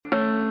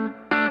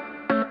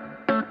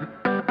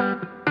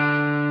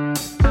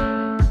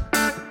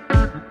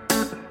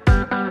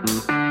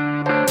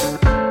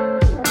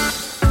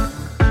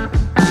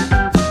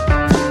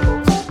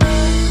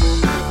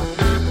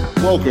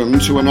Welcome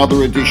to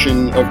another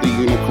edition of the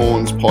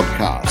Unicorns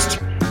podcast.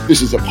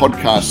 This is a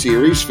podcast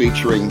series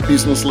featuring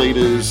business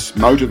leaders,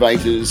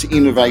 motivators,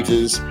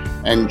 innovators,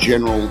 and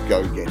general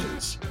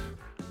go-getters.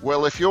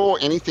 Well, if you're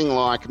anything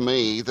like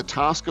me, the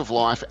task of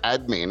life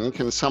admin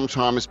can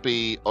sometimes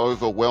be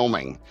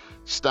overwhelming.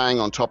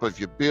 Staying on top of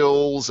your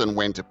bills and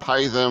when to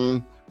pay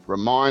them,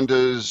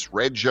 reminders,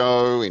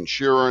 rego,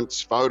 insurance,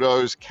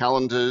 photos,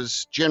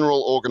 calendars,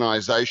 general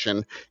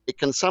organisation, it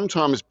can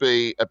sometimes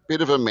be a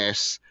bit of a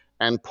mess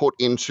and put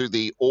into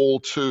the all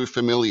too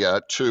familiar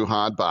too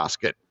hard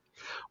basket.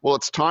 Well,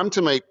 it's time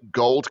to meet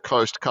Gold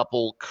Coast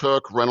couple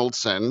Kirk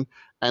Reynoldson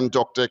and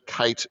Dr.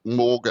 Kate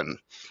Morgan.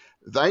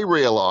 They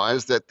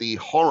realised that the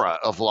horror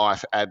of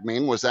life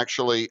admin was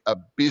actually a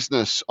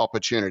business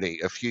opportunity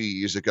a few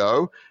years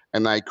ago,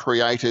 and they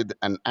created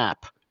an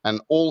app,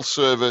 an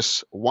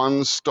all-service,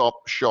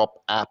 one-stop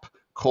shop app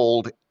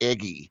called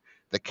Eggy.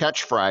 The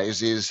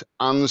catchphrase is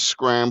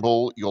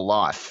Unscramble your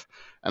life,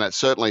 and it's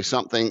certainly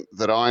something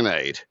that I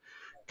need.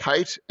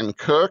 Kate and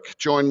Kirk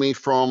join me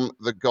from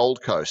the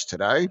Gold Coast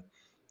today.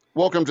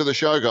 Welcome to the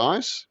show,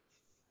 guys.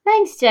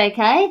 Thanks,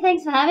 JK.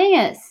 Thanks for having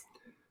us.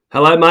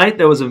 Hello, mate.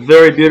 That was a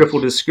very beautiful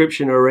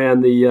description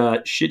around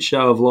the shit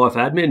show of life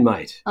admin,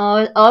 mate.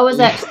 I was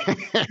actually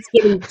just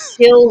getting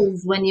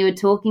chills when you were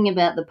talking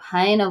about the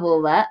pain of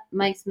all that.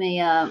 Makes me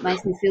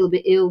feel a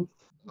bit ill.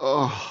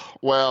 Oh,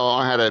 well,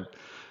 I had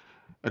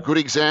a good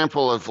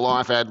example of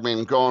life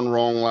admin gone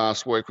wrong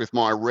last week with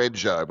my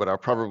rego, but I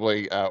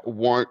probably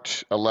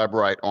won't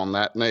elaborate on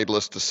that.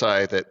 Needless to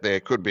say that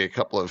there could be a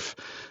couple of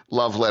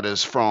love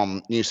letters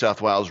from New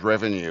South Wales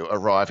Revenue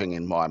arriving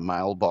in my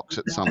mailbox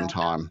at some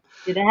time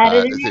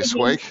this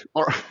week.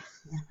 All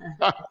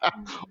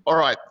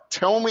right,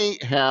 tell me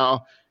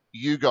how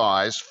you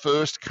guys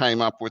first came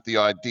up with the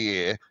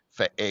idea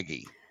for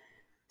Eggy.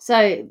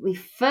 So we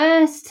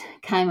first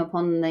came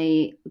upon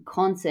the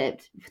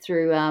concept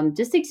through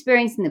just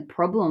experiencing the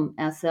problem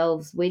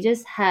ourselves. We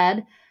just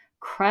had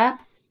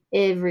crap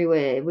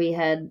everywhere. We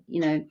had,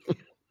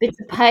 bits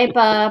of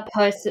paper,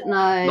 Post-it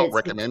notes. Not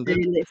recommended.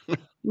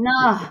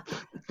 No.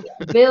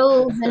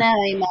 Bills in our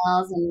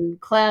emails and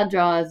cloud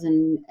drives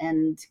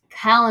and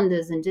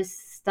calendars and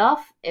just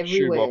stuff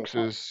everywhere.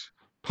 Shoeboxes.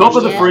 Top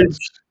of the fridge.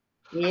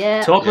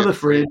 Yeah. Top of the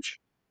fridge.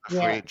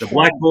 Yeah. The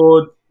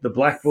blackboard. So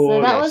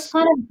that was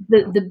kind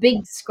of the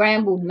big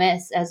scrambled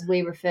mess, as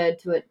we referred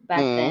to it back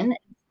then,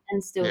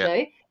 and still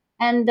do.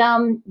 And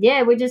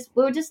we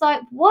were just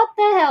like, what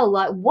the hell?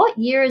 Like, what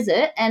year is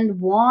it, and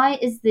why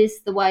is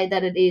this the way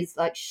that it is?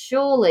 Like,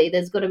 surely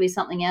there's got to be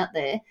something out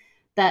there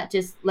that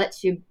just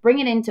lets you bring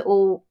it into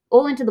all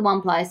into the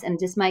one place and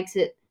just makes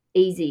it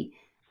easy.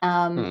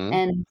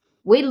 And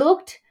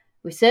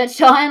we searched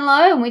high and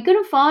low, and we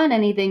couldn't find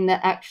anything that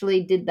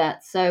actually did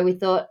that. So we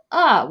thought,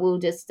 we'll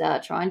just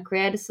try and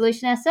create a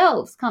solution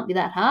ourselves. Can't be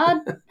that hard.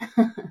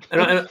 and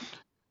I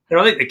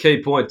think the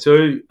key point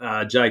too,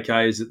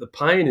 JK, is that the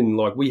pain and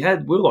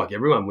we're like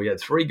everyone. We had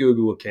 3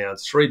 Google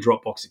accounts, 3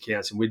 Dropbox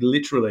accounts, and we'd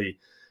literally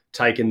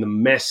taken the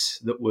mess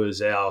that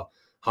was our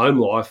home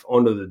life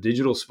onto the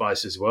digital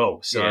space as well.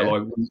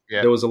 So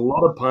there was a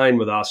lot of pain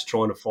with us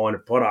trying to find a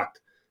product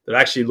that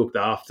actually looked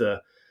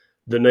after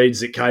the needs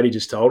that Katie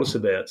just told us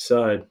about.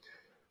 So,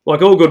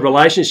 like all good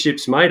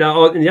relationships, mate.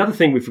 And the other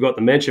thing we forgot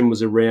to mention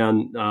was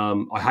around,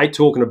 I hate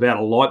talking about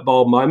a light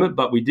bulb moment,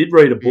 but we did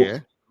read a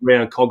book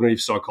around cognitive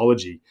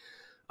psychology.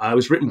 It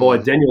was written by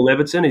Daniel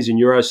Levitin. He's a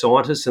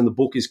neuroscientist, and the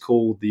book is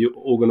called The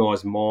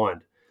Organized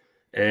Mind.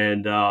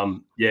 And,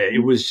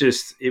 it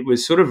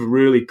was sort of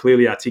really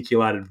clearly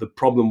articulated the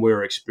problem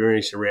we're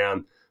experiencing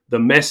around the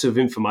mess of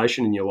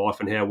information in your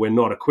life and how we're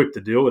not equipped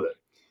to deal with it.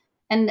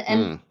 And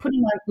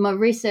putting my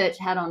research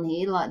hat on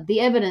here, like the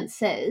evidence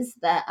says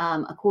that,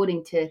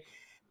 according to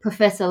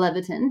Professor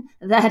Levitin,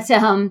 that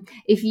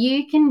if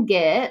you can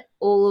get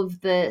all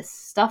of the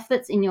stuff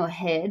that's in your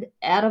head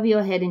out of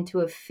your head into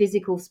a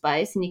physical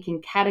space and you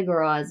can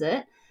categorize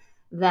it,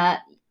 that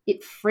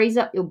it frees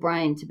up your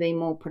brain to be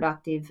more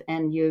productive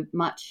and you're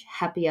much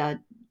happier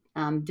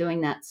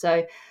doing that.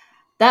 So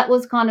that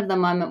was kind of the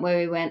moment where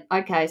we went,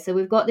 okay, so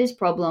we've got this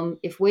problem.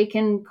 If we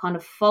can kind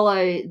of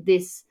follow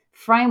this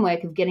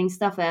framework of getting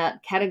stuff out,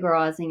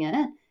 categorizing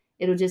it,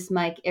 it'll just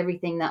make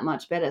everything that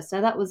much better. So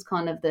that was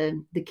kind of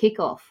the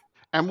kickoff.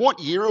 And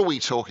what year are we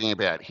talking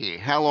about here?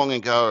 How long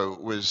ago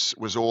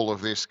was all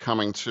of this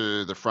coming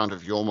to the front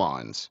of your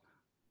minds?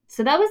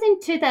 So that was in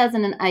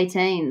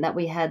 2018 that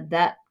we had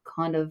that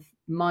kind of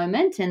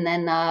moment, and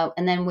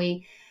then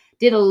we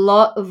did a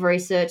lot of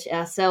research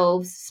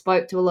ourselves,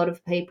 spoke to a lot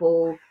of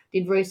people,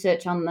 did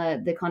research on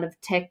the kind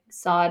of tech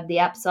side, the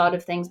app side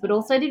of things, but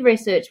also did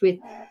research with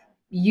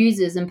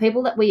users and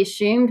people that we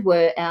assumed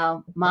were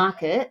our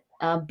market,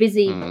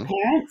 busy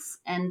parents,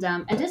 and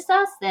just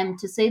asked them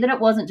to see that it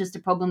wasn't just a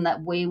problem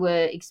that we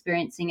were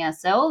experiencing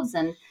ourselves.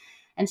 And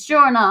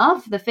sure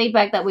enough, the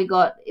feedback that we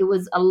got, it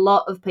was a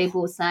lot of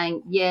people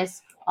saying,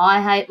 yes, I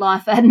hate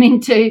life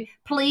admin too.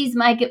 Please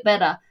make it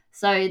better.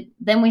 So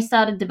then we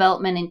started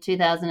development in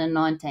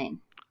 2019.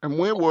 And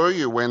where were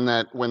you when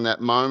that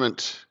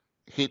moment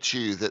hit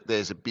you that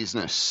there's a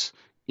business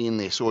in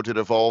this, or did it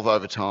evolve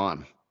over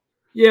time?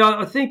 Yeah,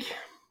 I think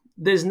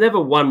there's never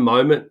one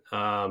moment,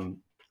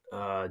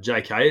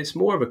 JK. It's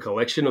more of a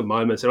collection of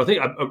moments. And I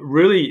think a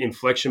really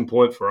inflection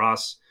point for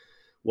us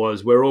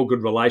was where all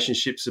good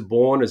relationships are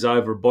born is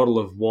over a bottle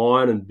of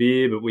wine and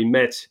beer. But we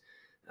met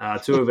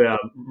two of our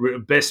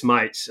best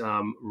mates,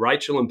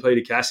 Rachel and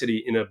Peter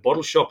Cassidy, in a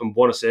bottle shop in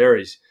Buenos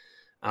Aires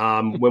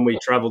when we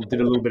did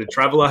a little bit of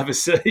travel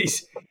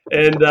overseas.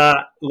 And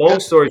long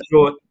story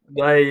short,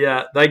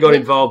 they got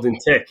involved in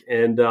tech,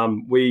 and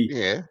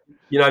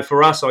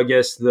for us, I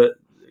guess that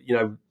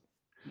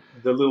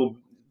the little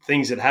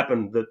things that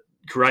happen that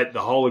create the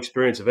whole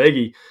experience of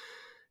Eggy.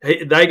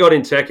 They got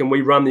in tech, and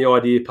we run the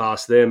idea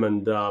past them,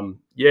 and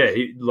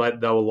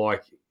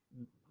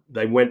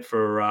they went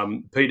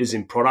for Peter's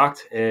in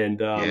product, and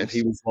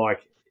he was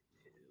like,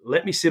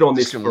 "Let me sit on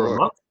this for a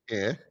month."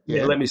 Yeah.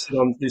 Let me sit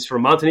on this for a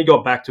month, and he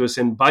got back to us,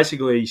 and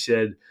basically he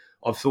said,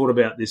 "I've thought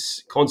about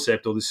this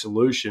concept or this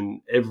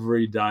solution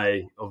every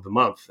day of the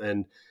month,"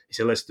 and he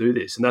said, "Let's do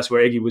this," and that's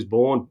where Eggy was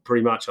born,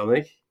 pretty much, I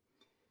think.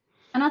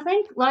 And I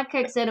think, like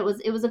Kirk said, it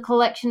was a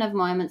collection of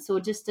moments, or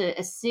just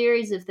a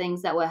series of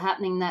things that were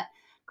happening that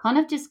kind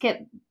of just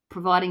kept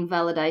providing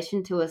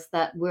validation to us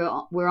that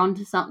we're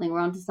onto something.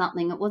 We're onto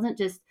something. It wasn't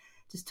just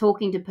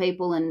talking to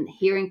people and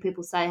hearing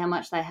people say how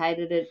much they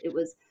hated it. It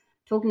was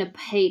talking to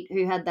Pete,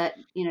 who had that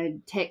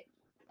tech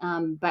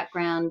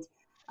background,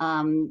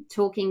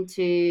 talking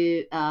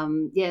to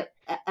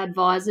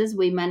advisors.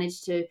 We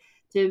managed to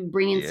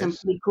bring in some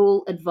pretty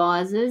cool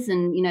advisors,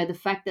 and the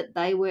fact that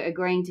they were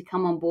agreeing to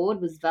come on board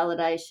was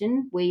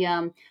validation.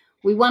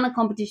 We won a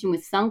competition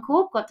with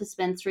Suncorp, got to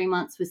spend 3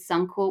 months with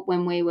Suncorp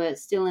when we were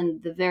still in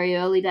the very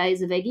early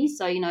days of Eggy.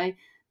 So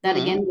that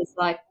again was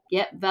like,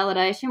 yep,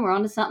 validation. We're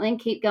onto something.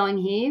 Keep going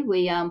here.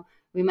 We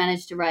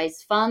managed to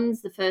raise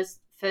funds. The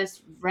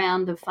first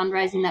round of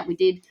fundraising that we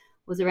did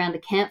was around a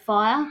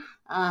campfire.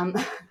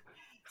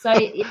 So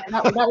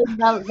that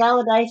was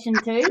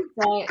validation too.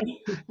 So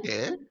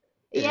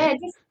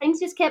things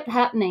just kept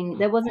happening.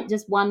 There wasn't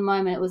just one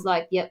moment. It was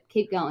like, yep,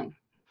 keep going.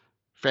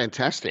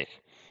 Fantastic.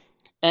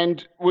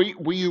 And were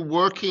you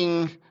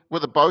working? Were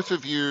the both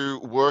of you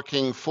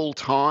working full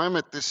time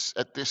at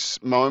this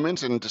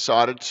moment, and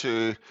decided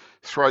to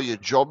throw your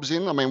jobs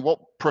in? I mean,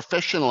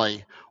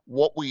 professionally,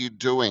 what were you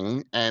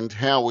doing, and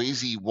how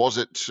easy was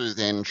it to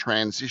then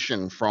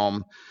transition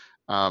from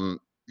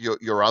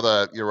your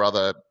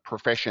other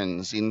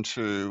professions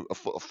into a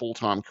full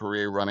time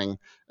career running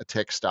a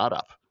tech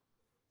startup?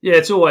 Yeah,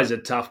 it's always a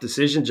tough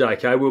decision,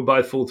 JK. We were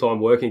both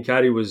full-time working.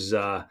 Katie was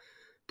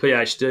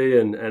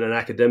PhD and an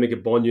academic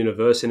at Bond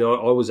University. And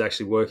I was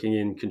actually working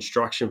in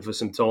construction for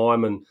some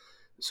time, and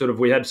sort of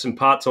we had some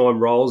part-time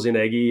roles in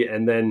Eggy.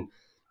 And then,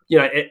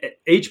 at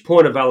each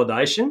point of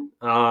validation,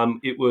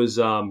 it was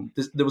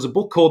there was a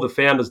book called The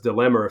Founder's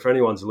Dilemma. If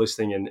anyone's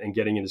listening and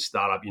getting into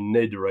startup, you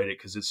need to read it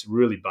because it's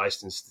really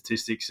based in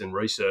statistics and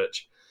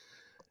research.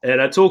 And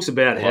it talks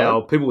about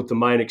how people with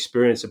domain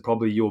experience are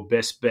probably your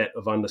best bet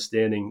of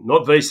understanding,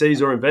 not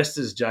VCs or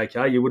investors,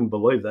 JK. You wouldn't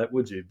believe that,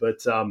 would you?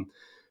 But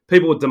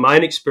people with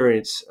domain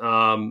experience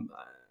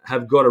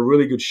have got a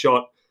really good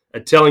shot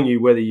at telling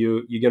you whether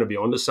you're going to be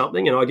onto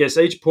something. And I guess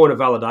each point of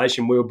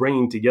validation, we were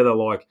bringing together,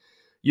 like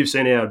you've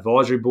seen our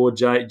advisory board,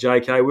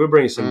 JK. We were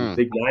bringing some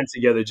big names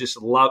together,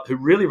 who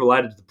really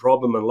related to the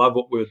problem and loved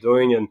what we were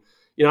doing, and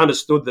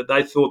understood that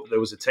they thought that there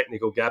was a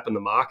technical gap in the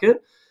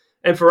market.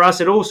 And for us,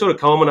 it all sort of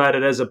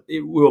culminated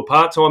we were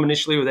part-time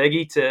initially with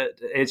Eggy, to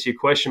answer your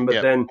question, but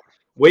then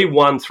we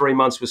won 3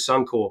 months with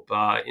Suncorp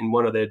in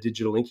one of their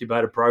digital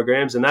incubator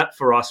programs. And that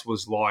for us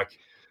was like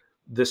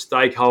the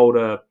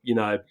stakeholder,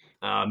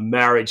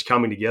 marriage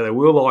coming together.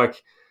 We were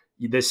like,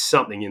 there's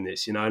something in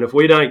this, and if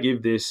we don't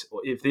give this,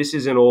 if this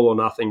isn't all or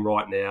nothing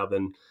right now,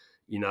 then,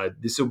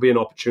 this will be an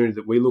opportunity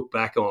that we look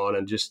back on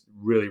and just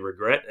really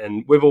regret.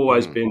 And we've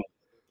always been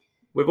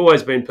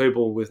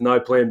people with no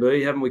plan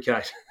B, haven't we,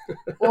 Kate?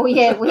 Well,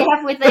 yeah, we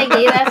have with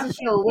Eggy, that's for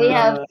sure. We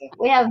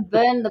have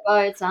burned the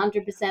boats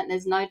 100%.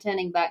 There's no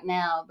turning back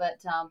now.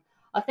 But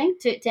I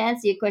think to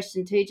answer your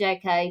question too,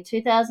 JK,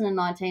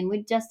 2019,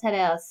 we just had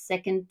our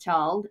second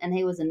child, and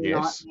he was a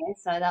nightmare,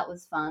 so that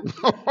was fun.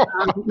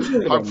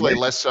 Hopefully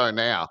less so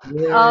now.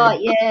 Oh,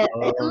 yeah,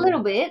 a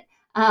little bit.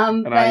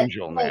 An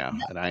angel now,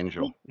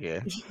 yeah.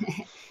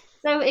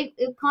 So it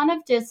kind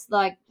of just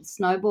like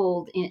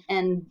snowballed,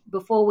 and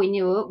before we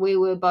knew it, we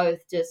were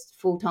both just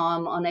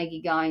full-time on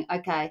Eggy going,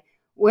 okay,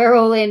 we're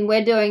all in,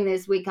 we're doing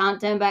this, we can't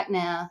turn back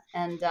now.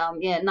 And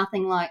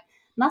nothing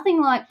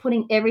like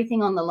putting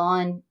everything on the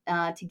line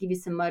to give you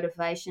some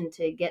motivation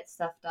to get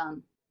stuff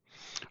done.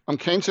 I'm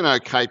keen to know,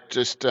 Kate,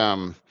 just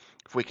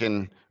if we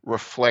can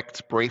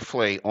reflect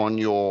briefly on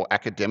your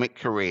academic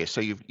career.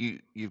 So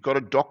you've got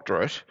a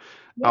doctorate.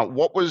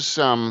 What was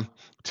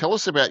tell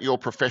us about your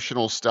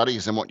professional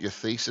studies and what your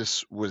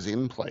thesis was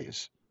in,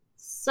 please.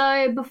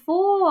 So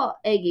before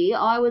Eggy,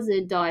 I was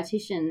a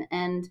dietitian,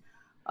 and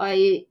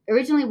I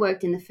originally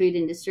worked in the food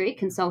industry,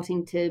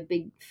 consulting to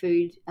big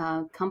food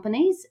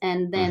companies,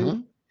 and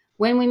then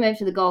when we moved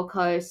to the Gold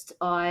Coast,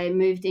 I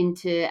moved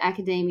into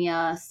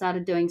academia,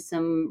 started doing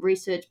some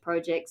research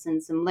projects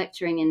and some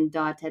lecturing in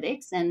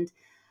dietetics, and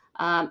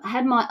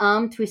had my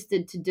arm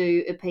twisted to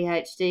do a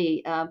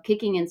PhD,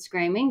 kicking and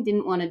screaming.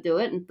 Didn't want to do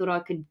it and thought I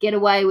could get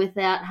away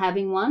without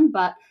having one,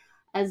 but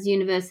as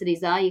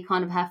universities are, you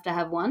kind of have to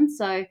have one.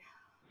 So,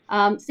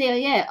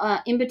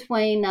 in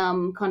between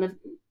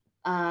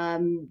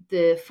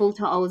the full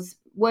time, I was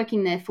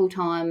working there full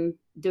time,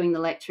 doing the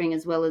lecturing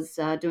as well as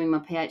doing my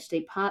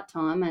PhD part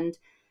time, and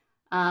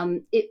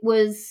it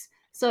was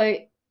so.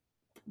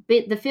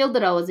 The field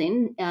that I was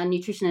in,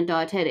 nutrition and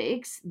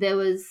dietetics,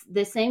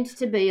 there seemed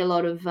to be a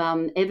lot of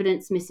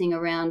evidence missing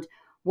around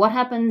what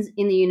happens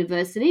in the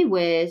university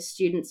where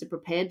students are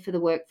prepared for the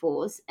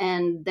workforce,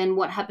 and then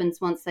what happens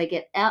once they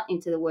get out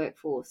into the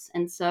workforce.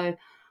 And so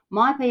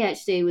my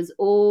PhD was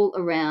all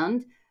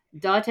around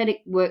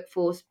dietetic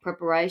workforce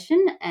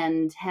preparation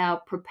and how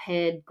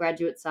prepared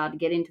graduates are to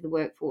get into the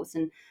workforce.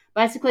 And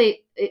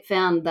basically it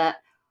found that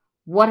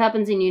what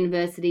happens in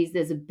universities,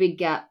 there's a big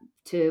gap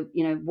to,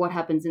 what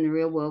happens in the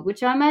real world,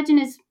 which I imagine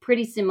is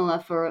pretty similar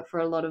for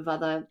a lot of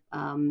other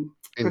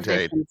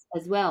professions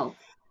as well.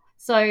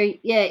 So,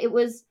 it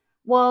was,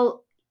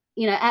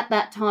 at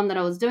that time that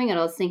I was doing it,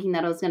 I was thinking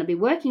that I was going to be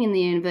working in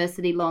the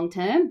university long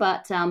term,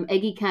 but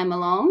Eggy came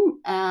along.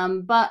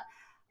 But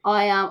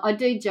I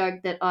do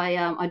joke that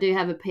I do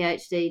have a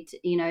PhD.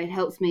 It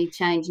helps me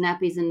change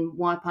nappies and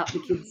wipe up the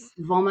kids'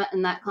 vomit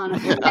and that kind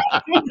of thing.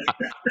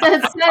 So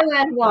it's so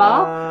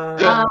worthwhile.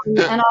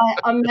 And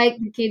I make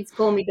the kids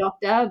call me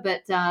doctor,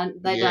 but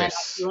they don't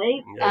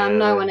actually.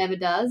 No one ever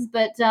does.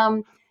 But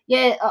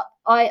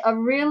I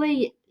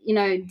really,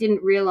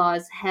 didn't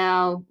realise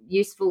how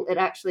useful it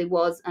actually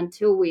was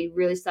until we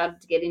really started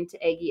to get into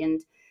Eggy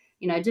and,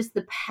 just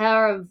the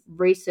power of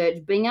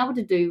research, being able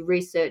to do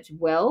research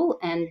well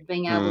and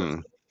being able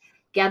to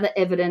gather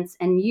evidence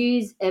and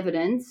use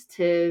evidence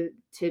to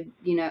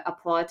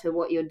apply to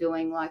what you're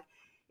doing. Like,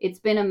 it's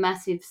been a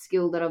massive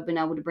skill that I've been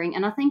able to bring.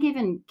 And I think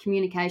even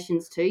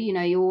communications too,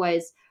 you're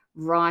always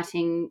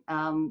writing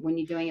when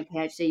you're doing a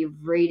PhD, you're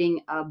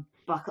reading a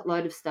bucket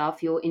load of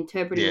stuff, you're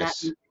interpreting that,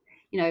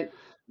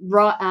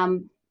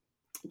 and,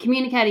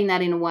 communicating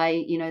that in a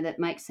way, that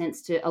makes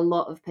sense to a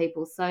lot of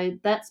people. So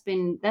that's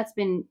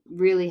been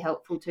really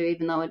helpful too,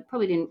 even though I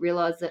probably didn't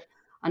realise that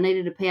I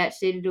needed a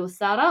PhD to do a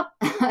startup.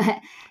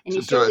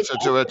 And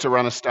to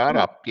run a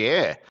startup,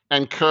 yeah.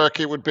 And Kirk,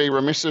 it would be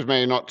remiss of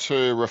me not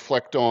to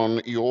reflect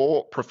on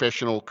your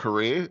professional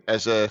career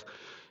as a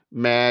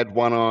mad,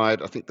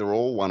 one-eyed, I think they're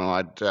all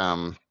one-eyed,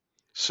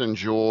 St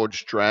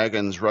George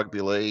Dragons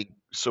rugby league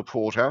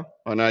supporter.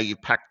 I know you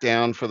packed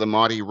down for the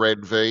mighty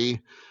Red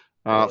V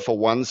for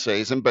one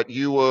season, but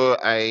you were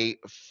a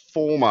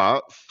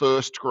former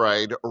first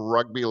grade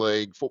rugby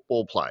league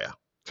football player.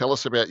 Tell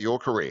us about your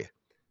career.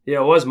 Yeah,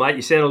 I was, mate.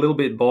 You sound a little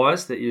bit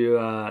biased that you're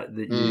a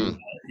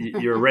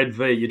Red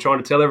V. You're trying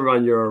to tell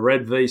everyone you're a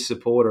Red V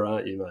supporter,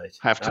 aren't you, mate?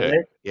 Have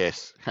to,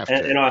 yes, have to.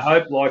 And I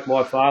hope, like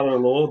my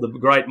father-in-law, the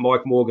great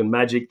Mike Morgan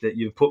Magic, that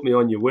you've put me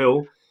on your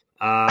will,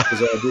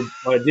 because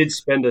I did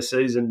spend a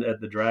season at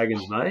the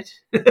Dragons, mate.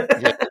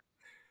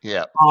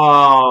 Yeah.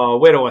 Oh,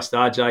 where do I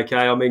start, JK?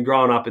 I mean,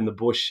 growing up in the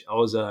bush, I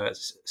was a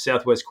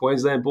southwest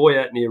Queensland boy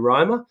out near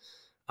Roma.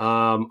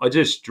 I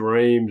just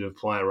dreamed of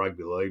playing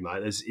rugby league,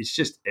 mate. It's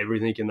just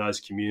everything in those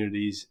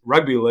communities.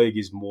 Rugby league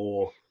is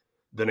more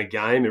than a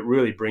game. It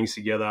really brings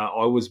together.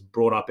 I was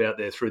brought up out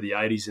there through the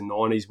 80s and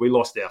 90s. We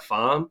lost our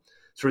farm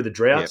through the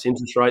droughts,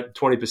 interest rate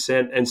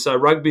 20%. And so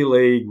rugby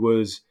league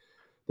was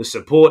the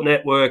support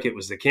network. It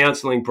was the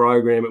counselling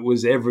program. It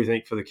was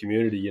everything for the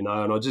community, and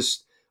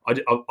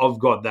I've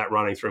got that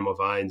running through my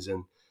veins.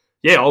 And,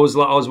 I was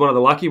one of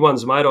the lucky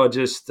ones, mate. I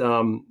just,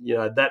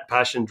 that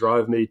passion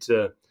drove me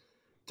to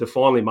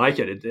finally make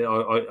it.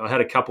 I had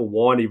a couple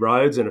windy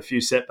roads and a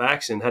few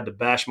setbacks and had to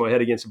bash my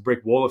head against a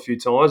brick wall a few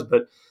times,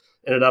 but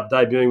ended up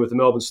debuting with the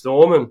Melbourne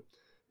Storm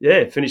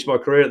and, finished my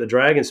career at the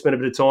Dragons, spent a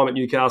bit of time at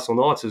Newcastle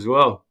Knights as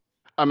well.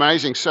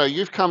 Amazing. So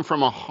you've come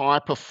from a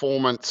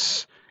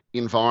high-performance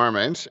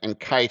environment, and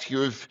Kate,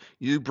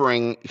 you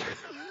bring,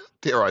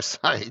 dare I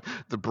say,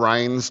 the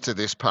brains to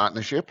this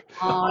partnership.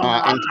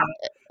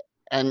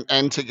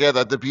 And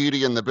together, the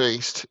beauty and the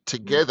beast,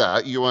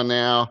 together you are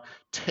now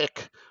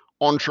tech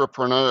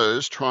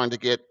entrepreneurs trying to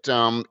get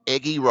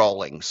Eggy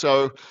rolling.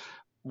 So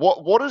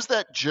what has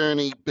that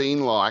journey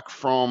been like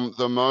from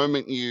the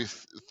moment you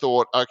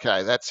thought,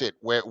 okay, that's it,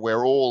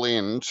 we're all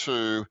in,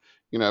 to,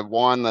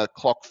 wind the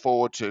clock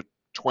forward to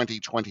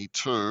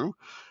 2022,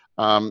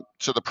 to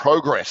the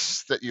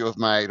progress that you have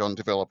made on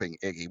developing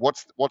Eggy?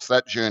 What's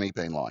that journey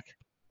been like?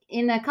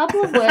 In a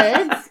couple of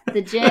words,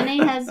 the journey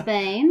has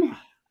been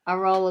a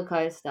roller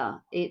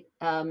coaster. It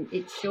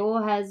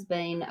sure has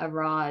been a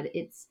ride.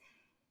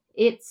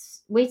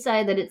 We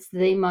say that it's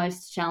the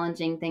most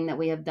challenging thing that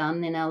we have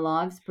done in our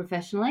lives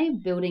professionally,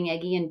 building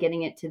Eggy and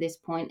getting it to this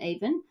point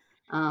even.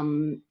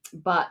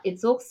 But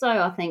it's also,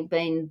 I think,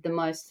 been the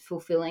most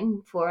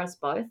fulfilling for us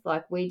both.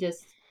 Like, we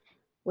just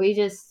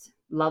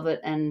love it.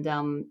 And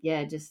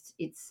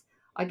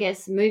I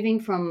guess moving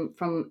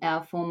from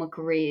our former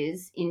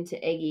careers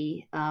into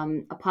Eggy,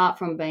 apart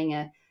from being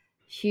a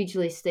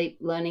hugely steep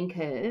learning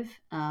curve,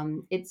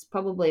 it's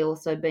probably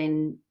also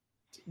been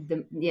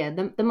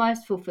the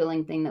most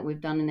fulfilling thing that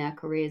we've done in our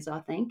careers, I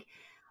think.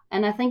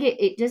 And I think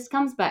it just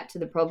comes back to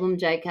the problem,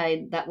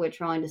 JK, that we're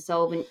trying to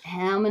solve and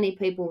how many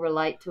people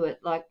relate to it.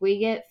 Like, we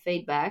get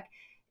feedback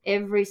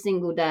every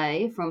single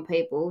day from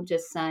people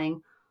just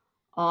saying,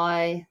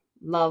 I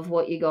love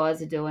what you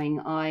guys are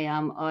doing.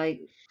 I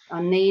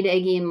need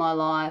Eggy in my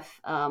life.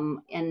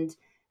 And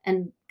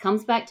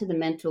comes back to the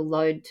mental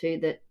load too,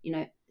 that,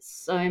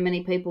 so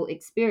many people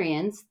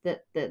experience,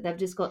 that they've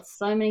just got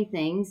so many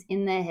things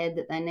in their head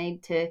that they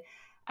need to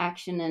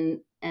action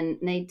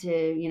and need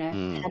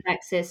to, have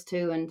access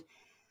to. And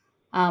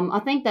I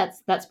think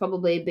that's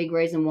probably a big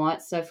reason why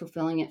it's so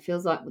fulfilling. It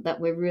feels like that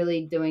we're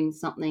really doing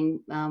something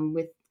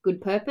with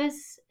good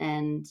purpose.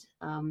 And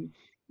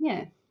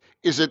yeah.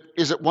 Is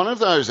it one of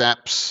those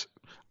apps,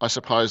 I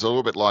suppose, a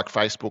little bit like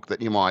Facebook,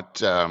 that you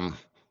might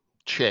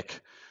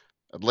check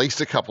at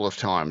least a couple of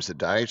times a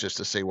day just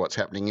to see what's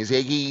happening? Is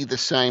Eggy the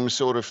same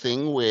sort of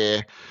thing,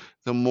 where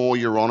the more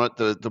you're on it,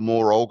 the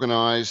more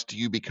organised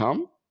you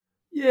become?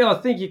 Yeah,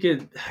 I think you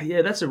could.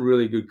 Yeah, that's a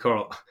really good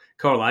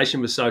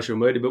correlation with social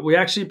media. But we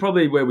actually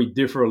probably where we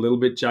differ a little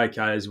bit,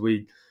 JK, is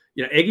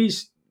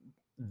Eggy's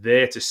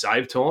there to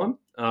save time.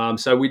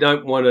 So we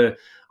don't want to,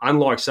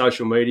 unlike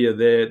social media,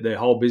 their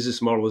whole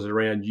business model is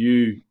around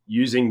you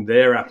using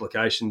their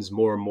applications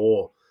more and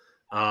more.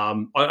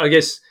 I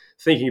guess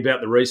thinking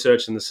about the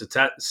research and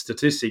the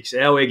statistics,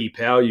 our Eggy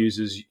Power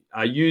users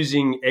are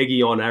using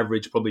Eggy on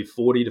average probably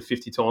 40 to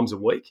 50 times a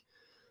week.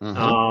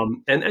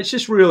 And it's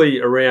just really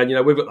around,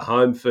 we've got the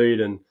home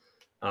feed and,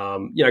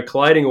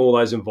 collating all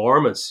those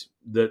environments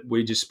that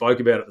we just spoke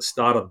about at the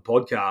start of the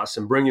podcast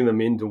and bringing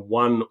them into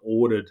one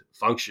ordered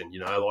function,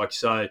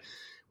 so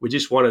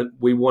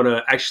we want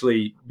to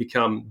actually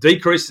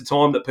decrease the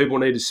time that people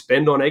need to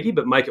spend on Eggy,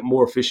 but make it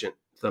more efficient,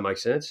 if that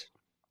makes sense.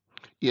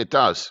 Yeah, it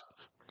does.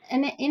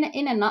 And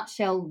in a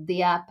nutshell,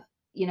 the app,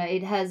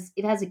 it has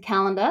a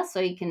calendar, so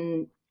you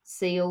can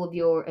see all of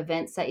your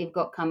events that you've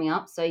got coming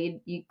up. So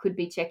you could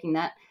be checking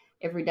that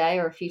every day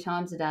or a few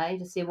times a day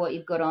to see what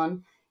you've got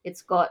on.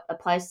 It's got a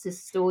place to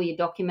store your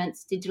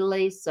documents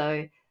digitally.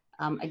 So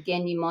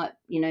again, you might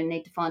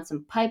need to find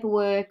some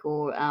paperwork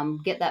or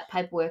get that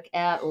paperwork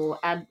out or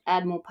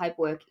add more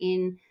paperwork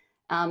in.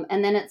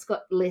 And then it's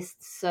got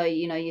lists. So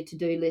your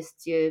to-do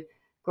lists, your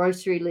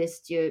grocery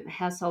list, your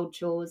household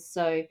chores.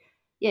 So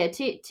yeah,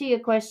 to your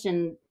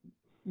question,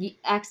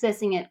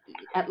 accessing it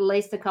at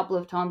least a couple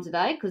of times a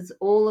day, because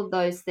all of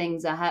those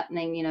things are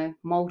happening,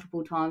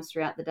 multiple times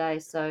throughout the day.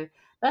 So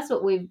that's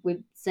what we've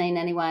seen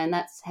anyway, and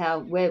that's how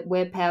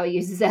we're power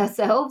users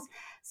ourselves.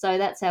 So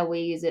that's how we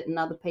use it, and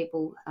other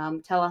people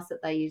tell us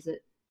that they use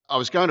it. I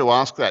was going to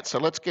ask that. So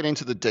let's get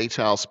into the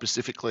details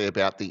specifically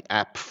about the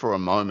app for a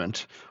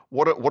moment.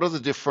 What are the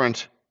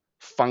different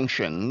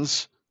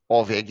functions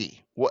of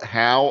Eggy?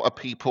 How are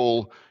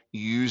people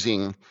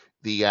using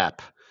the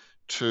app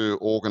to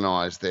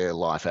organise their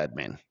life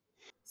admin?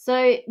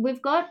 So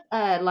we've got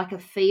like a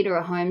feed or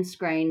a home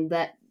screen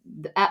that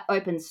the app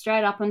opens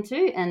straight up onto,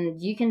 and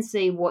you can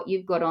see what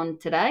you've got on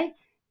today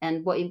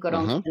and what you've got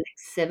on for the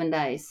next 7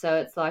 days. So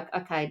it's like,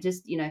 okay,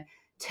 just,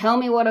 tell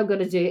me what I've got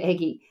to do,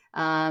 Eggy.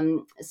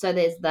 So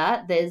there's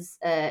that. There's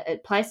a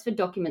place for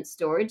document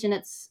storage, and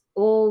it's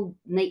all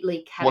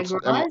neatly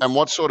categorized. And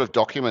what sort of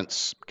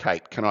documents,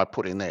 Kate, can I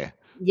put in there?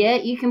 Yeah,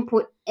 you can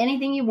put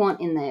anything you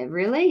want in there,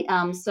 really.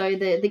 So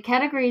the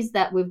categories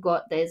that we've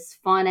got, there's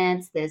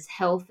finance, there's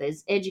health,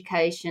 there's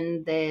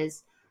education,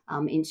 there's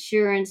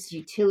insurance,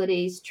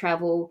 utilities,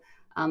 travel.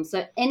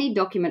 So any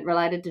document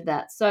related to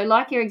that. So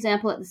like your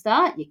example at the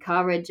start, your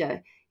car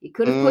rego. You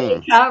could have put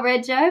your car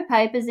rego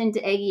papers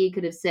into Eggy. You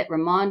could have set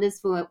reminders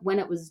for when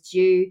it was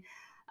due.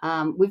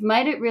 We've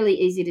made it really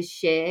easy to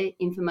share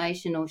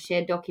information or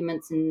share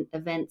documents and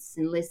events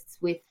and lists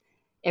with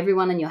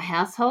everyone in your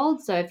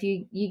household. So if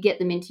you get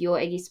them into your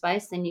Eggy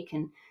space, then you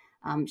can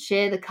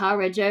share the car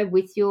rego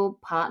with your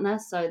partner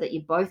so that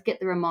you both get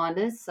the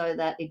reminders so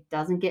that it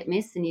doesn't get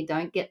missed and you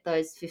don't get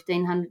those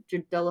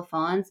 $1,500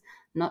 fines,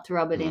 not to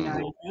rub it in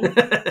or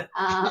anything.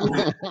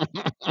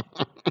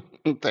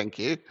 Thank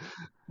you.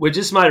 We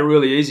just made it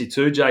really easy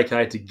too,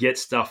 JK, to get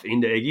stuff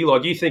into Eggy.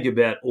 Like, you think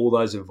about all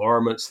those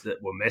environments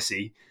that were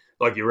messy,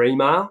 like your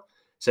email.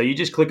 So you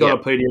just click on a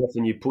PDF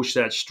and you push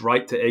that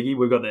straight to Eggy.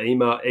 We've got the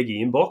email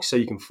Eggy inbox, so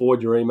you can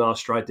forward your email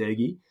straight to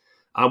Eggy.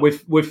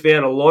 We've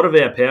found a lot of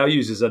our power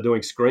users are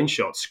doing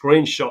screenshots.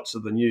 Screenshots are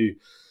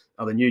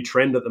the new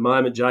trend at the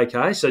moment,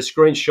 JK. So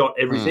screenshot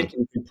everything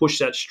and you can push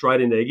that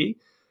straight into Eggy.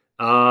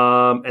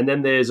 And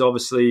then there's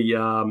obviously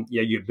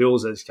your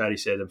bills, as Katie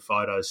said, and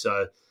photos.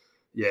 So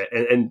yeah,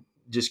 and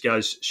just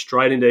goes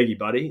straight into Eggy,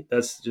 buddy.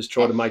 That's just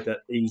trying to make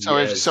that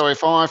easy. So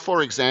if I,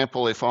 for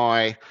example, if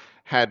I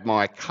had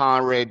my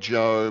car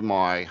rego,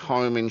 my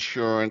home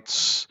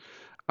insurance,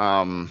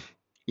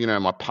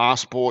 my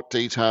passport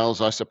details,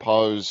 I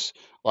suppose,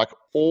 like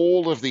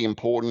all of the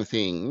important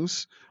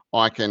things,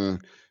 I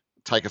can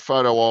take a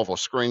photo of or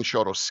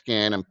screenshot or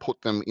scan and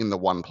put them in the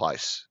one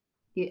place.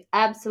 You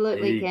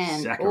absolutely can.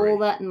 Exactly. All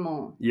that and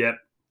more. Yep,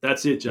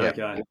 that's it, Yep.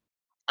 JK.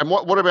 And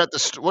what about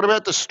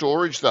the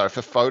storage though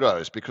for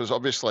photos? Because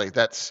obviously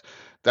that's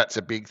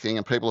a big thing,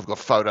 and people have got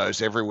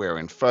photos everywhere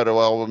in photo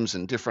albums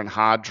and different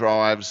hard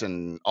drives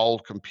and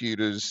old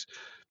computers.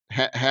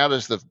 How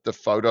does the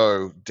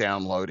photo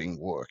downloading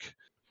work?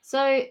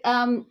 So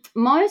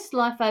most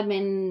life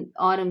admin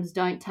items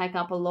don't take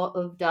up a lot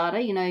of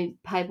data. You know,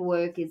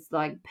 paperwork is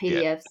like Yeah.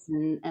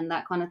 PDFs and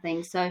that kind of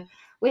thing. So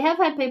we have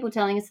had people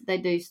telling us that they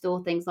do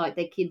store things like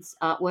their kids'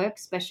 artwork,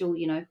 special,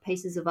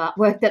 pieces of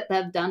artwork that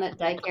they've done at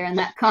daycare and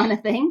that kind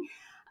of thing.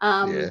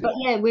 Yeah. But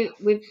yeah,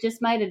 we've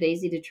just made it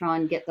easy to try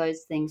and get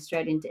those things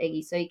straight into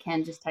Eggy. So you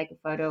can just take a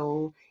photo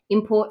or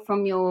import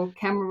from your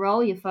camera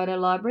roll, your photo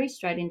library,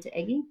 straight into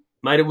Eggy.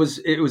 Mate, it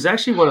was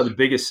actually one of the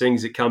biggest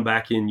things that come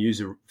back in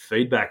user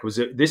feedback was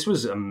that this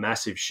was a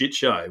massive shit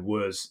show,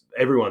 was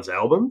everyone's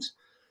albums.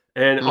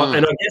 And I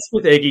guess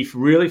with Eggy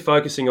really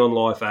focusing on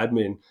life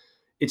admin,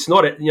 it's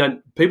not,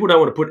 people don't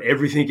want to put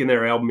everything in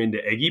their album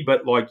into Eggy,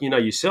 but like,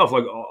 yourself,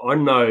 like I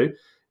know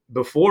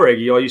before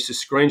Eggy, I used to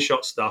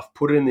screenshot stuff,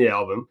 put it in the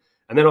album,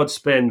 and then I'd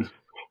spend,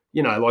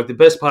 like the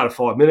best part of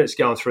 5 minutes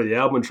going through the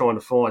album and trying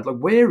to find, like,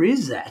 where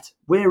is that?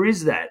 Where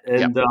is that?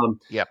 And,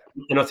 Yep.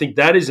 And I think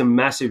that is a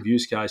massive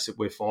use case that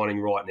we're finding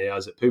right now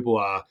is that people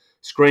are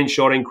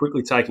screenshotting,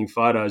 quickly taking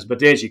photos. But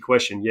to answer your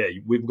question, yeah,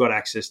 we've got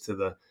access to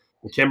the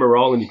camera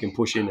roll and you can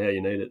push in how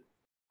you need it.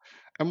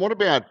 And what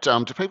about,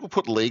 do people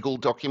put legal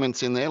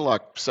documents in there,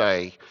 like,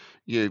 say,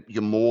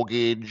 your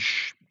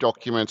mortgage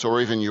documents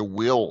or even your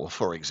will,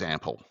 for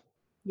example?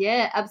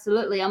 Yeah,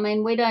 absolutely. I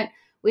mean, we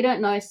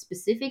don't know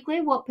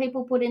specifically what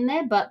people put in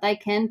there, but they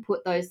can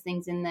put those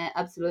things in there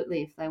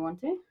absolutely if they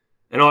want to.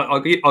 And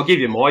I'll give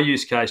you my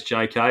use case,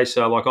 JK.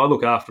 So, like, I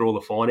look after all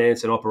the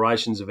finance and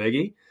operations of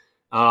Eggy,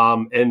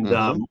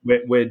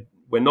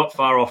 we're not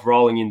far off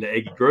rolling into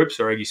Eggy groups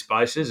or Eggy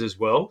spaces as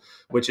well,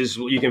 which is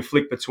you can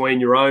flick between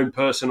your own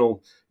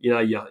personal,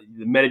 the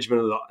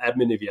management of the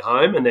admin of your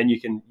home, and then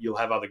you'll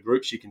have other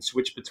groups you can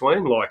switch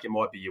between. Like it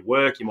might be your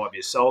work, you might be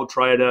a sole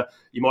trader,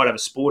 you might have a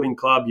sporting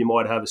club, you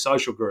might have a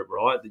social group,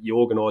 right? That you're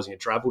organising a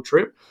travel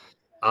trip.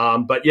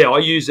 But yeah, I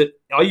use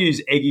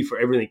Eggy for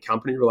everything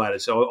company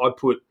related. So I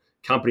put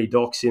company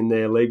docs in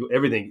there, legal,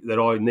 everything that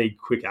I need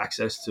quick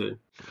access to.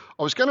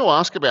 I was going to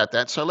ask about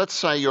that. So let's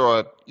say you're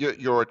a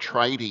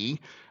tradie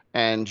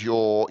and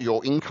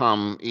your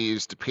income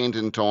is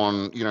dependent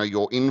on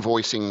your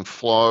invoicing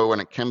flow, and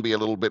it can be a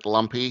little bit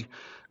lumpy.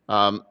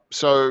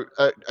 So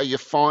are you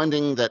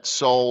finding that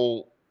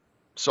sole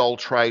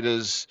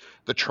traders,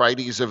 the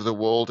tradies of the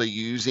world, are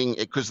using it?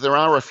 Because there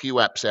are a few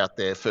apps out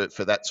there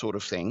for that sort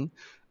of thing.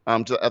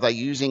 Are they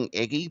using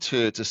Eggy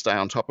to stay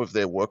on top of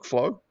their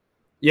workflow?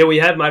 Yeah, we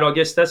have, mate. I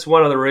guess that's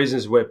one of the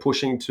reasons we're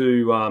pushing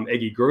to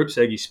Eggy groups,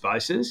 Eggy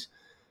spaces.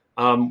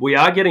 We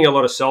are getting a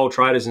lot of sole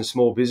traders and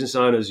small business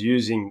owners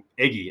using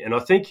Eggy. And I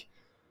think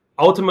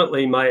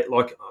ultimately, mate,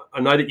 like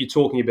I know that you're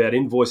talking about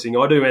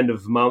invoicing. I do end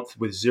of month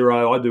with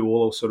Xero. I do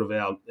all sort of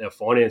our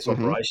finance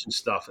operations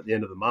stuff at the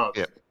end of the month.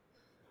 Yep.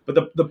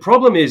 But the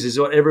problem is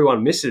what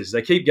everyone misses.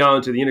 They keep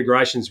going to the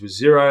integrations with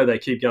Xero. They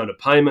keep going to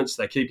payments.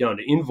 They keep going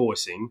to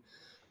invoicing.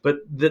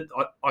 But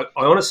I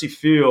honestly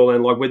feel,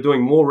 and like we're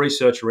doing more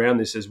research around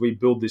this as we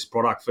build this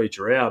product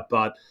feature out,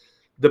 but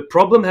the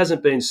problem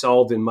hasn't been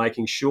solved in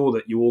making sure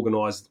that you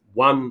organise,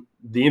 one,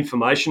 the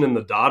information and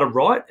the data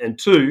right, and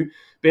two,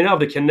 being able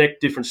to connect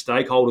different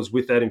stakeholders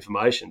with that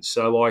information.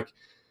 So like,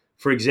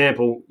 for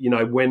example,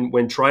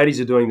 when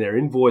tradies are doing their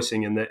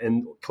invoicing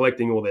and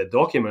collecting all their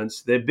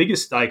documents, their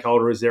biggest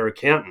stakeholder is their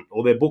accountant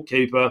or their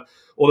bookkeeper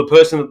or the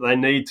person that they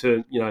need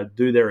to,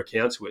 do their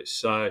accounts with.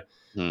 So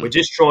we're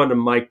just trying to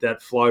make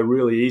that flow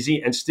really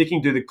easy and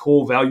sticking to the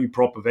core value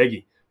prop of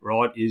Eggy,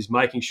 right, is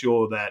making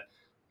sure that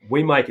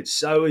we make it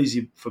so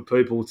easy for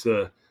people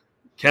to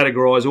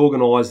categorise,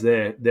 organise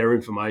their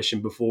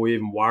information before we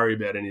even worry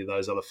about any of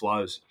those other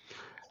flows.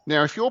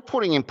 Now, if you're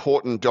putting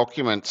important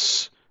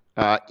documents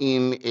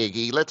in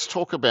Eggy, let's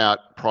talk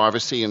about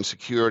privacy and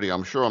security.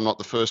 I'm sure I'm not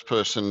the first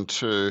person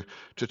to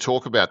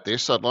talk about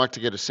this. I'd like to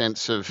get a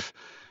sense of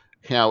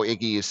how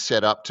Eggy is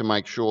set up to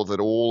make sure that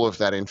all of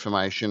that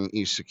information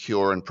is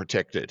secure and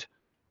protected.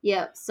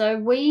 Yeah, so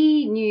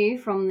we knew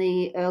from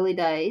the early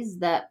days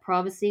that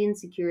privacy and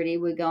security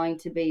were going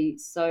to be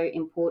so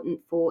important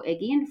for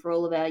Eggy and for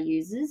all of our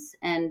users.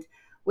 And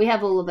we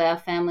have all of our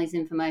family's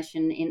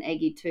information in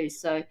Eggy too.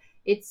 So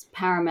it's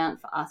paramount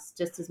for us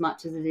just as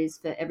much as it is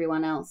for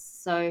everyone else.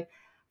 So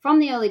from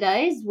the early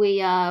days,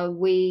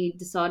 we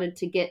decided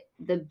to get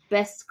the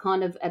best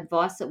kind of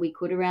advice that we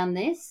could around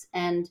this.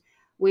 And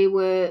we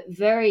were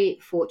very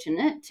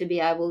fortunate to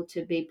be able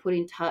to be put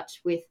in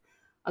touch with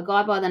a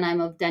guy by the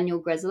name of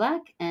Daniel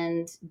Grzelak,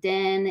 and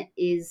Dan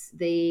is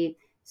the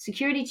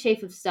security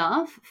chief of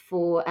staff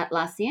for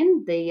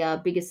Atlassian, the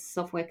biggest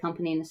software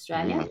company in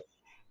Australia.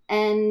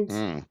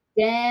 And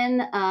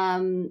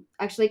Dan,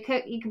 actually,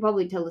 Kirk, you could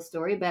probably tell the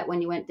story about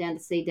when you went down to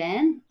see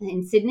Dan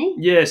in Sydney.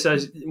 Yeah, so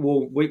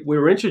we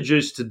were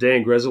introduced to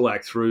Dan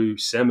Grzelak through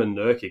Simon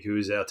Nurkic, who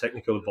is our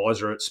technical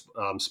advisor at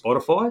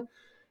Spotify.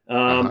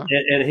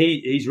 And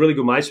he's really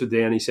good mates with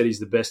Dan. He said he's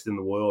the best in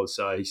the world.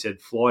 So he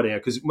said, fly down,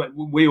 because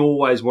we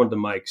always wanted to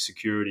make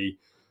security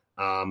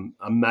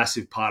a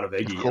massive part of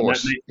Eggy. Of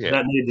course. And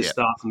that needed to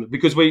start from it,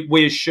 because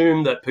we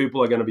assume that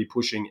people are going to be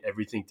pushing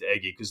everything to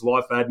Eggy, because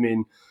life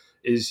admin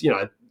is,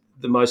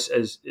 the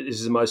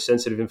most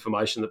sensitive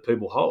information that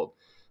people hold.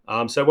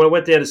 So when I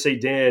went down to see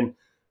Dan,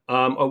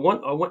 I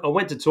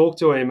went to talk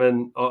to him,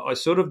 and I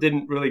sort of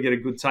didn't really get a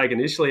good take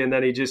initially, and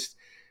then he just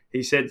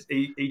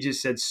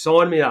said,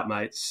 sign me up,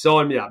 mate,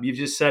 sign me up. You've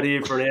just sat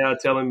here for an hour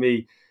telling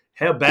me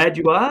how bad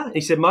you are.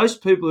 He said,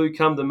 most people who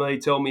come to me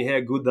tell me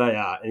how good they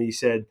are. And he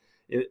said,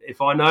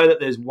 if I know that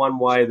there's one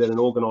way that an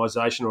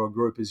organisation or a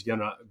group is going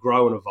to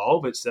grow and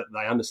evolve, it's that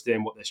they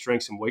understand what their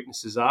strengths and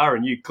weaknesses are,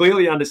 and you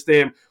clearly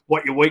understand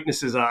what your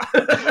weaknesses are.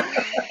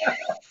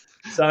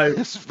 So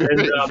it's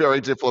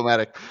very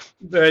diplomatic.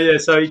 Yeah,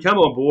 so you come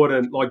on board,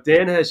 and like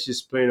Dan has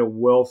just been a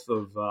wealth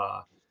of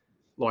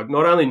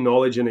not only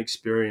knowledge and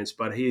experience,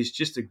 but he is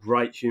just a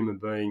great human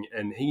being,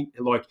 and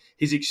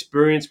his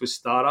experience with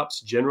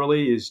startups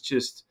generally is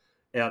just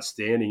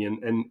outstanding,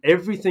 and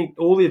everything,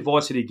 all the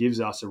advice that he gives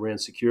us around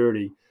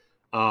security,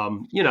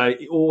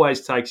 it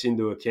always takes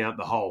into account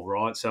the whole,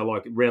 right? So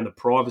like around the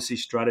privacy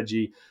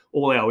strategy,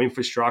 all our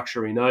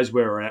infrastructure, he knows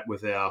where we're at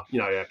with our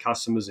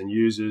customers and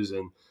users,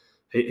 and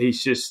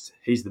he's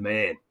the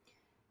man.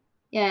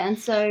 Yeah, and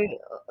so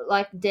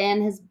like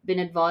Dan has been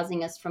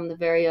advising us from the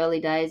very early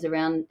days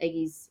around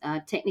Eggy's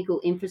technical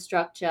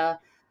infrastructure.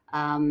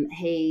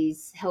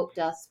 He's helped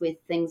us with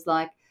things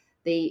like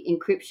the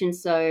encryption.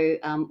 So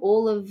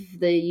all of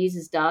the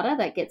users' data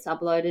that gets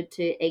uploaded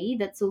to Eggy,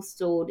 that's all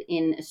stored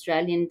in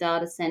Australian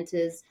data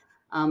centres.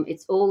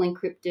 It's all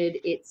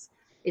encrypted.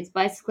 It's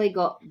basically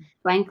got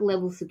bank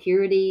level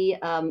security,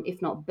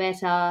 if not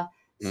better.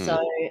 So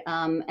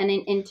and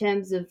in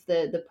terms of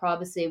the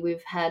privacy,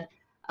 we've had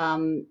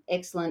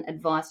excellent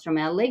advice from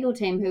our legal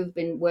team, who've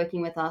been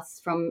working with us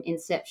from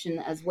inception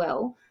as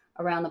well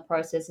around the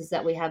processes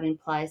that we have in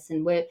place,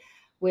 and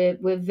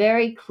we're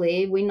very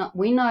clear. We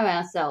know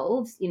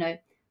ourselves,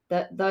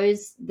 that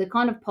the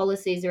kind of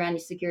policies around your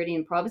security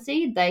and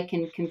privacy, they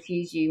can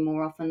confuse you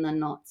more often than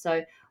not.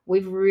 So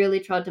we've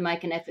really tried to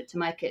make an effort to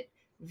make it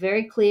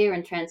very clear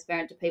and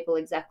transparent to people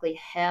exactly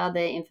how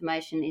their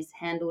information is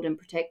handled and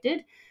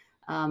protected,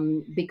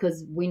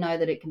 because we know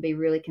that it can be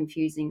really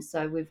confusing.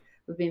 So we've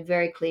been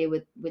very clear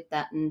with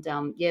that, and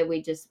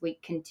we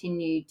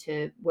continue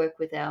to work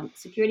with our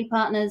security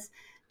partners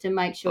to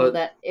make sure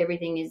that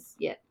everything is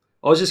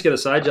I was just going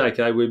to say,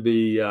 JK,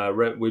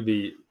 we'd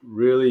be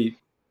really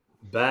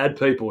bad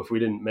people if we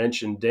didn't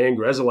mention Dan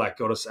Grzelak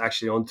got us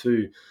actually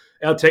onto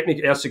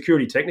our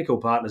security technical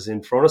partners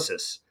in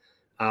Phronesis.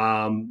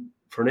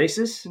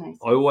 Phronesis? Nice.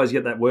 I always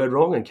get that word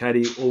wrong, and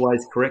Katie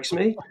always corrects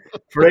me.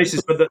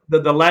 Phronesis, but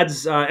the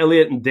lads,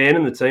 Elliot and Dan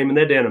and the team, and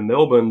they're down in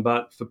Melbourne.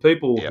 But for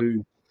people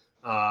who,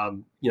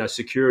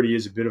 security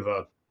is a bit of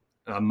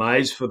a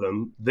maze for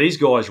them, these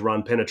guys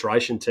run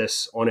penetration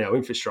tests on our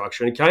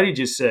infrastructure. And Katie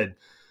just said,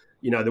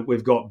 that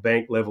we've got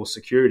bank level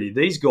security.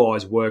 These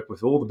guys work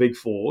with all the big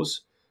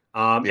fours.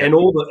 And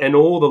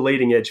all the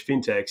leading edge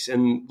fintechs,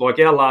 and like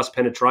our last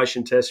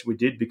penetration test we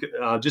did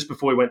just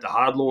before we went to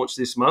hard launch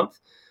this month,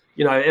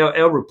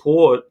 our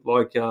report,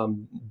 like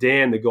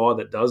Dan, the guy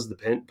that does the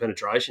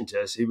penetration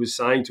test, he was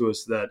saying to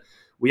us that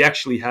we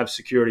actually have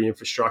security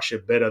infrastructure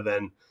better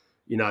than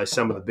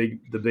some of the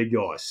big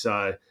guys.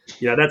 So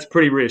that's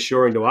pretty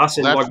reassuring to us.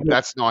 And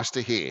that's nice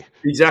to hear.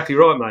 Exactly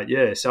right, mate.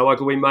 Yeah. So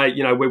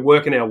we're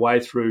working our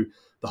way through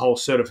the whole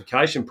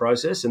certification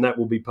process, and that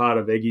will be part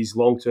of Eggy's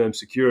long-term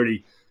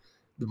security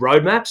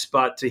roadmaps.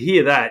 But to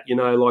hear that,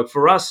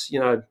 for us,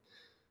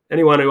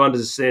 anyone who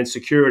understands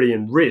security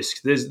and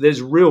risk,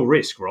 there's real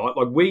risk, right?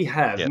 Like me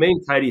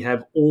and Katie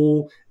have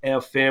all our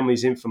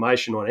family's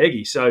information on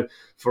Eggy. So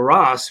for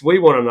us, we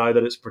want to know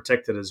that it's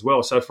protected as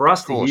well. So for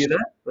us to hear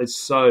that,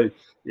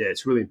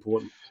 it's really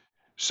important.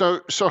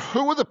 So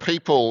who are the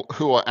people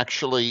who are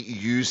actually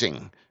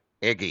using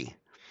Eggy?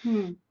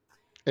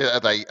 Are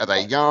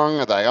they young?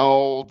 Are they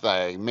old?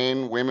 Are they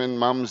men, women,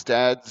 mums,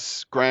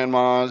 dads,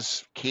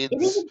 grandmas, kids?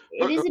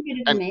 It is a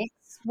bit of a mix.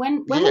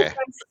 When we first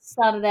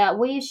started out,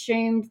 we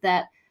assumed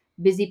that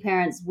busy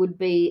parents would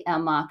be our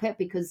market,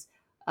 because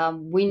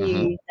we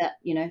knew that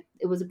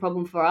it was a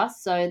problem for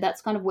us. So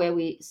that's kind of where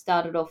we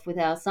started off with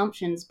our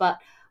assumptions. But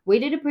we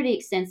did a pretty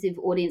extensive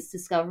audience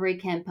discovery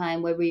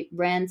campaign where we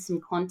ran some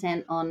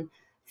content on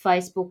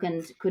Facebook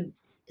and could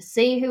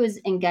see who was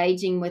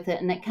engaging with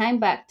it, and it came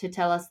back to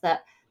tell us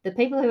that the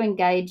people who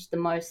engaged the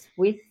most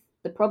with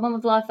the problem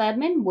of life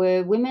admin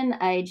were women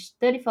aged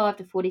 35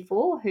 to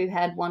 44 who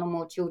had one or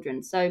more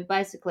children. So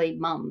basically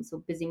mums or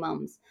busy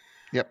mums.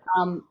 Yep.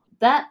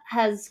 That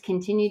has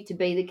continued to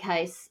be the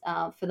case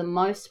for the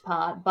most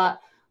part,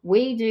 but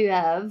we do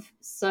have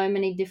so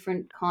many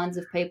different kinds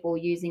of people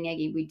using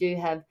Eggy. We do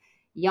have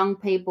young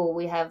people,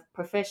 we have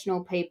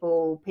professional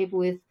people, people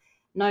with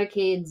no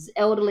kids,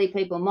 elderly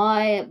people.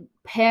 My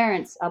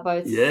parents are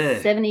both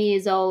 70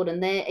 years old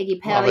and they're Eggy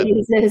Power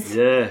users.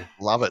 Yeah.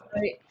 Love it.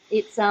 So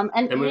it's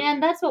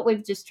and that's what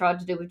we've just tried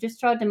to do. We've just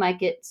tried to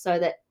make it so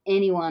that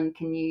anyone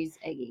can use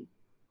Eggy.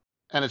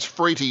 And it's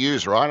free to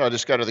use, right? I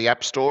just go to the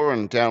App Store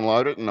and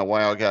download it, and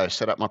away I go.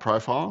 Set up my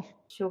profile.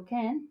 Sure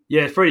can.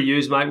 Yeah, free to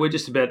use, mate. We're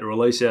just about to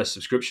release our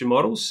subscription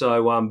models,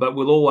 so but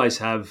we'll always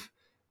have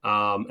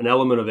an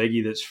element of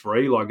Eggy that's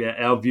free. Like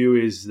our view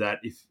is that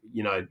if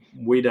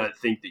we don't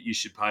think that you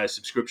should pay a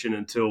subscription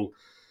until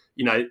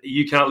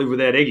you can't live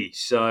without Eggy.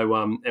 So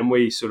and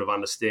we sort of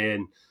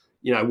understand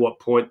what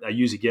point a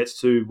user gets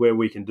to where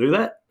we can do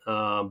that.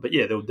 But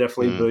yeah, there'll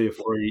definitely be a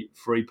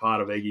free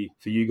part of Eggy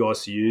for you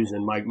guys to use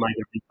and make it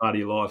a big part of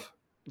your life.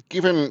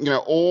 Given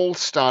all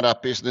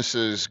startup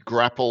businesses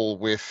grapple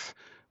with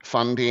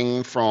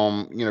funding,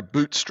 from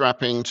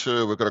bootstrapping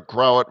to we've got to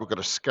grow it, we've got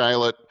to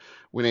scale it,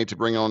 we need to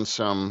bring on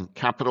some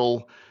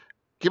capital.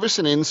 Give us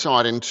an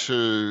insight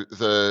into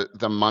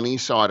the money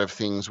side of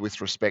things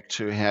with respect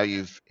to how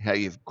you've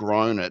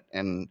grown it,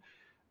 and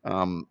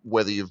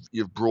whether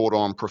you've brought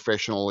on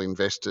professional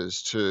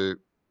investors to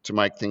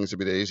make things a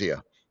bit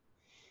easier.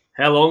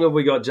 How long have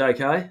we got,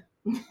 JK?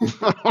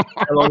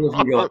 How long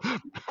have we got?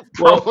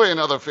 Probably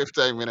another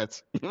 15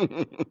 minutes.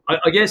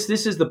 I guess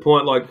this is the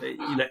point. Like,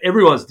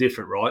 everyone's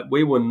different, right?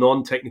 We were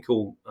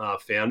non-technical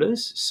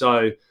founders.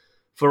 So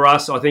for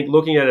us, I think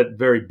looking at it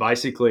very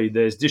basically,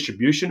 there's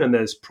distribution and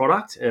there's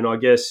product. And I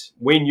guess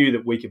we knew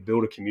that we could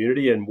build a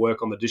community and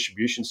work on the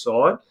distribution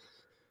side.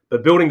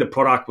 But building the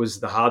product was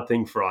the hard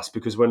thing for us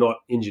because we're not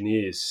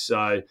engineers.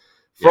 So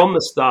from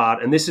the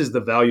start, and this is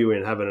the value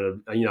in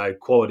having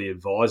quality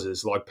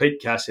advisors, like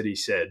Pete Cassidy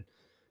said,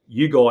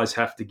 you guys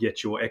have to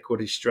get your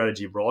equity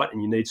strategy right, and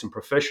you need some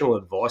professional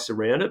advice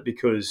around it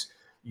because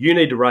you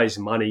need to raise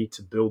money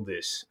to build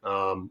this.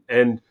 So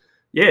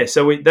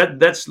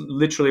that's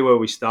literally where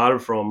we started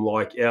from.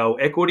 Like, our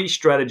equity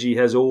strategy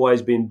has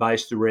always been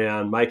based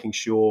around making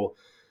sure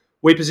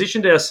we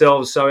positioned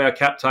ourselves so our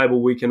cap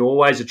table, we can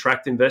always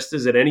attract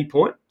investors at any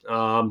point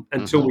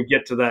until we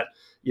get to that,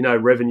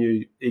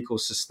 revenue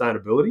equals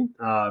sustainability,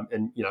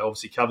 and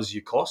obviously covers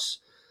your costs.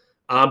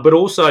 But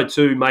also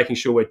to making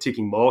sure we're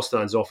ticking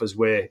milestones off as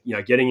we're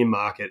getting in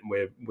market,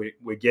 and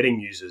we're getting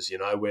users,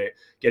 we're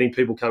getting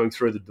people coming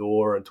through the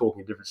door and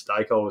talking to different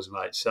stakeholders,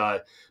 mate. So,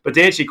 but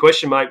to answer your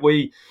question,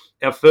 mate,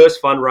 our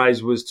first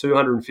fundraise was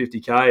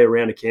 $250K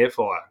around a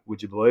campfire.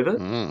 Would you believe it?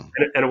 And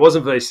it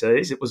wasn't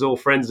VCs; it was all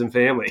friends and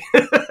family.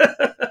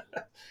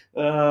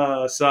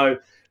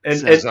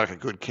 Sounds like a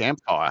good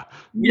campfire.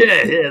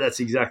 Yeah, that's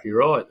exactly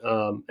right.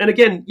 And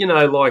again,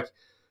 like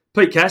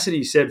Pete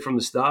Cassidy said from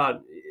the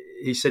start,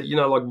 he said,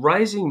 like,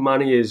 raising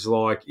money is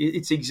like,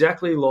 it's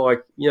exactly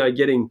like,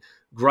 getting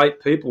great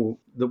people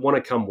that want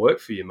to come work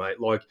for you, mate.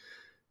 Like,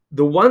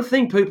 the one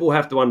thing people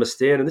have to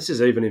understand, and this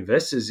is even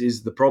investors,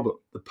 is the problem,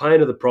 the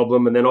pain of the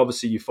problem. And then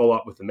obviously you follow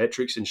up with the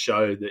metrics and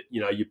show that,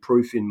 you're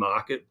proof in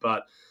market.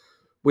 But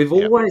we've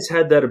always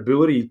had that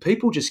ability.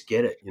 People just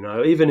get it,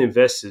 even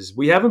investors.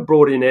 We haven't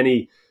brought in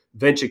any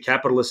venture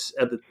capitalists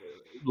at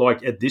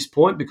this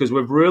point, because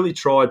we've really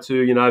tried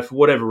to, for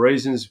whatever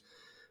reasons,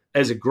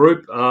 as a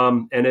group,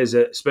 and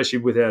especially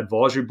with our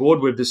advisory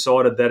board, we've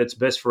decided that it's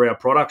best for our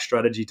product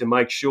strategy to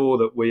make sure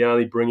that we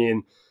only bring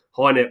in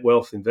high net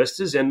wealth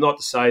investors. And not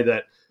to say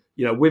that,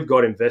 we've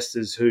got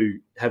investors who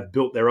have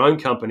built their own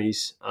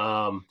companies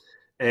and,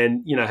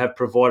 have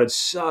provided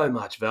so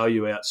much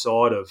value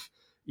outside of,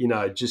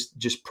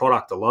 just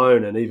product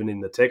alone, and even in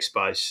the tech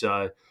space.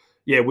 So,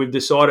 yeah, we've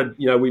decided,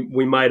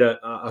 we made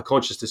a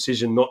conscious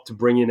decision not to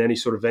bring in any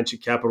sort of venture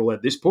capital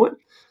at this point.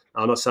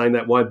 I'm not saying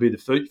that won't be the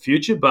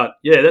future, but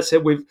yeah, that's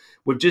it.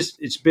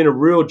 It's been a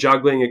real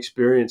juggling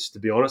experience, to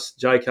be honest,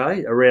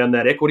 JK, around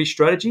that equity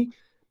strategy,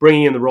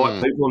 bringing in the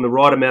right people and the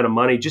right amount of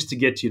money just to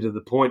get you to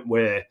the point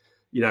where,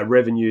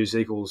 revenues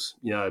equals,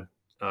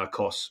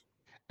 costs.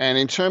 And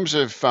in terms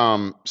of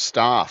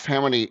staff,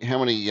 how many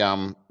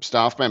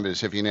staff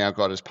members have you now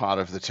got as part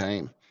of the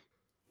team?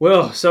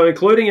 Well, so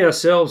including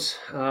ourselves,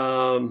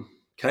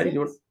 Katie, do you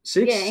want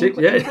 6? Yeah,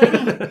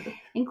 6,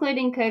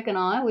 including Kirk and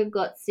I, we've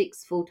got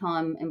 6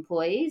 full-time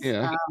employees.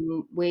 Yeah.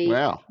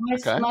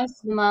 Most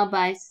of them are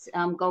based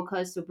Gold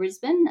Coast or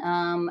Brisbane.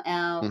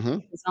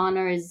 Our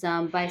designer is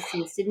based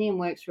in Sydney and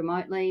works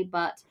remotely.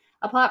 But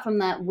apart from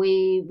that,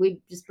 we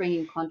just bring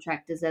in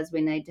contractors as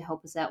we need to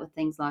help us out with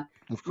things like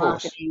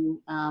marketing.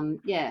 And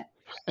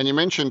you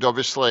mentioned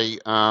obviously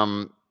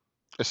a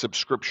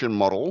subscription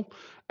model.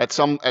 At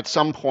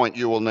some point,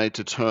 you will need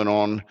to turn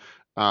on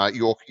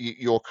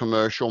your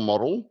commercial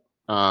model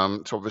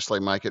to obviously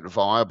make it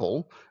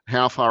viable.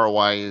 How far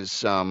away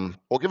is,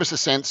 or give us a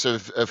sense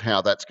of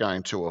how that's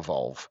going to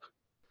evolve?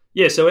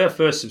 Yeah, so our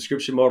first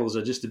subscription models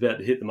are just about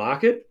to hit the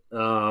market.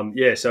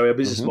 So our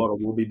business model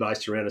will be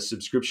based around a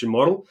subscription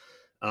model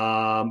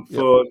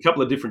for a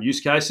couple of different use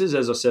cases.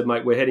 As I said,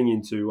 mate, we're heading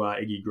into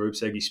Eggy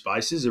groups, Eggy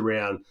spaces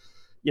around,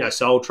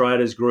 sole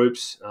traders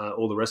groups,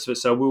 all the rest of it.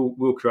 So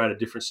we'll create a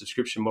different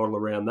subscription model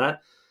around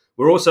that.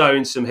 we're also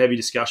in some heavy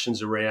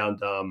discussions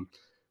around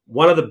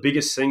one of the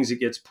biggest things that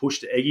gets pushed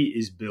to Eggy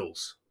is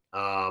bills.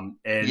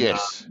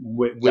 Yes.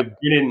 We've Yep.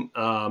 been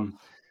in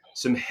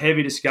some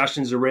heavy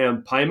discussions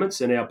around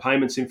payments and our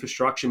payments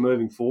infrastructure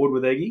moving forward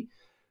with Eggy,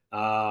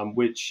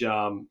 which,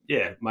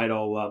 mate,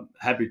 I'll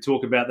happy to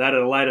talk about that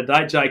at a later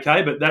date,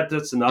 JK, but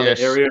that's another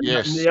area. And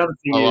Yes. the other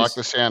thing I like is,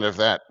 the sound of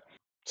that.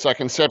 So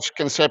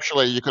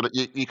conceptually, you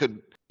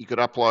could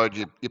upload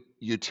your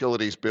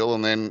utilities bill,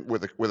 and then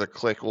with a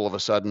click, all of a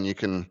sudden you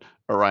can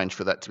arrange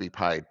for that to be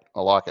paid.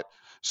 I like it.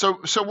 So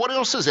what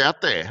else is out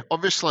there?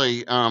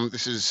 Obviously,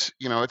 this is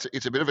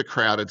it's a bit of a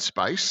crowded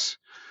space,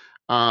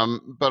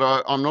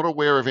 but I'm not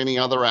aware of any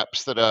other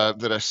apps that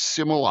are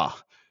similar,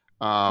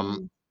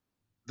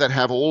 that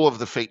have all of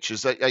the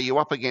features. Are you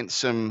up against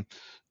some,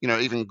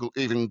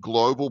 even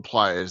global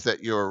players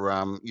that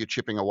you're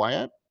chipping away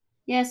at?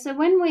 Yeah, so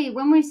when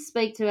we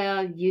speak to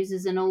our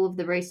users and all of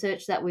the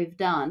research that we've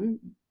done,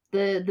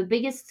 the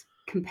biggest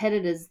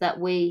competitors that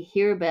we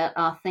hear about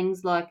are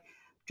things like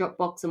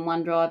Dropbox and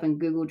OneDrive and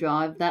Google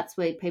Drive. That's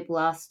where people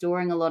are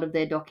storing a lot of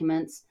their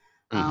documents.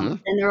 Mm-hmm.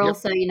 And they're Yep.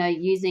 also,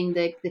 using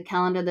the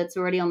calendar that's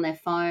already on their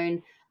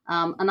phone.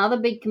 Another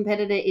big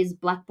competitor is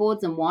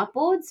blackboards and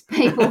whiteboards.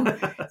 People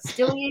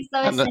still use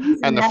those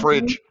things And the have them.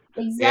 fridge.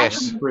 Exactly,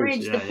 Yes. the fridge,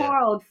 fridge. yeah, The poor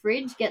old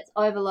fridge gets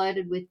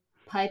overloaded with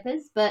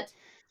papers, but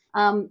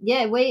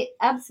we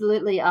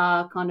absolutely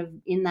are kind of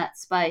in that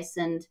space.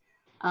 And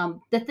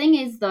the thing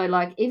is, though,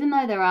 like even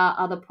though there are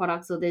other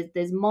products or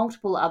there's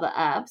multiple other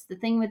apps, the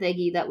thing with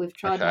Eggy that we've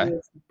tried to Okay. do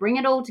is bring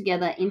it all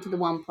together into the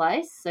one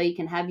place, so you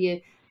can have your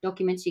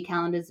documents, your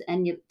calendars,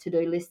 and your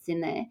to-do lists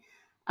in there.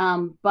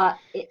 And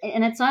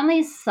it's only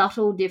a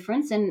subtle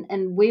difference,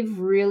 and we've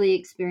really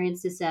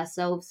experienced this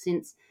ourselves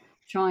since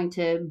trying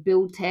to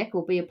build tech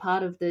or be a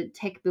part of the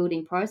tech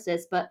building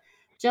process. But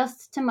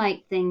just to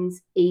make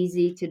things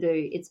easy to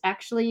do. It's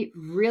actually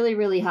really,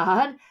 really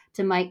hard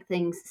to make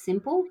things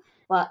simple,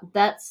 but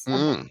that's a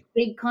Mm.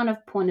 big kind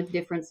of point of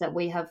difference that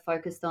we have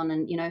focused on.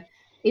 And,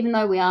 even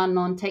though we are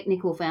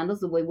non-technical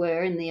founders, or we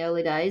were in the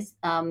early days,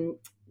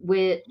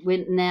 we're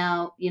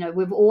now,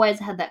 we've always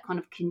had that kind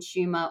of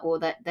consumer or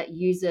that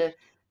user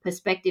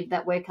perspective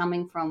that we're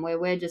coming from, where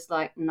we're just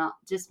like, no,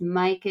 just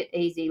make it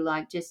easy.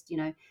 Like, just,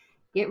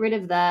 get rid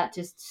of that,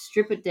 just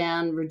strip it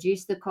down,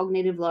 reduce the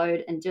cognitive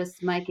load, and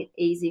just make it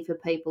easy for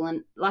people.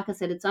 And like I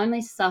said, it's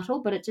only subtle,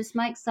 but it just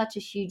makes such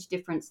a huge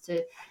difference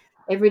to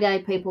everyday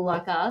people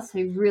like us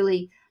who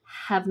really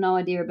have no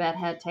idea about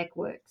how tech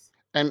works.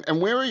 And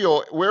where are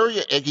your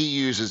Eggy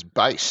users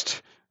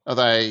based? Are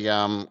they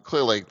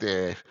clearly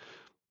they're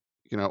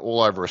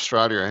all over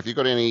Australia? Have you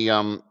got any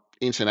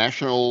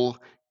international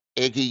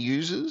Eggy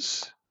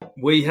users?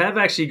 we have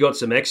actually got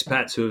some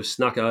expats who have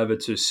snuck over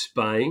to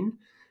Spain,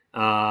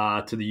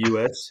 to the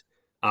US.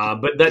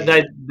 But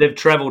they've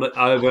travelled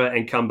over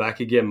and come back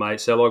again, mate.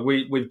 So like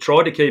we've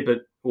tried to keep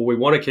it, or we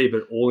want to keep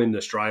it all in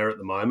Australia at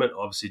the moment,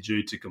 obviously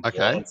due to Okay.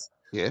 compliance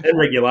Yeah. and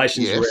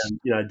regulations Yes.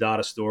 around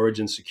data storage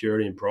and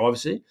security and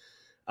privacy.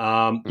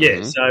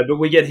 Mm-hmm. But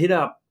we get hit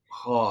up.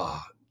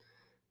 Oh,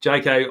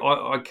 JK,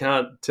 I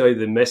can't tell you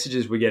the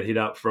messages we get hit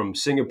up from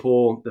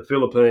Singapore, the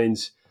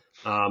Philippines,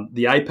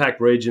 the APAC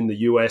region, the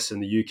US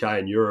and the UK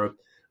and Europe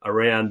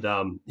around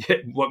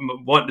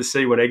wanting to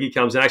see when Eggy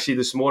comes. And actually,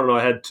 this morning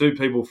I had two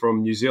people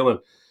from New Zealand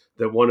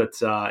that want it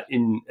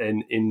in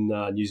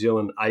New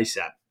Zealand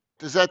ASAP.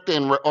 Does that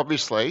then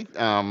obviously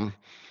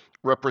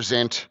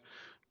represent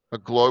a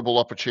global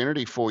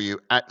opportunity for you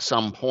at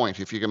some point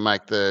if you can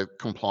make the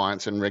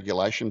compliance and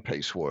regulation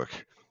piece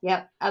work?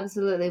 Yep,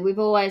 absolutely. We've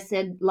always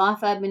said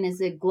life admin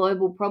is a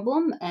global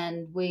problem,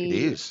 and It we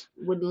is.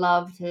 would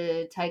love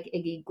to take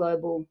Eggy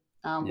global.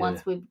 Yeah.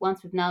 Once we've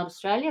nailed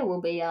Australia,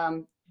 we'll be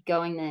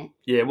going there.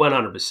 Yeah,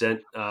 100%,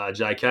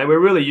 JK. We're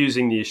really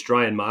using the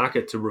Australian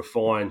market to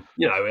refine,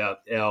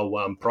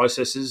 our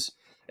processes,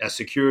 our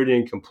security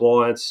and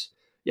compliance.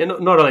 Yeah,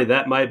 not only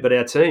that, mate, but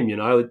our team.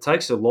 It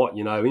takes a lot,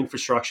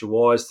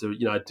 infrastructure-wise,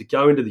 to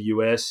go into the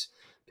US,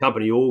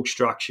 company org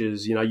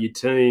structures, your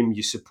team,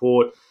 your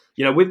support.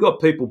 We've got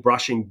people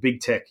brushing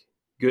big tech,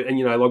 and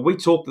like we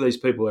talk to these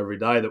people every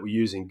day that we're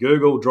using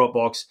Google,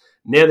 Dropbox.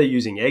 Now they're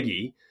using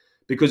Eggy,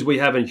 because we've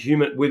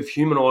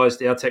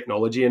humanized our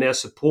technology, and our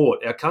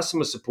support, our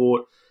customer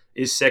support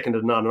is second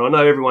to none. And I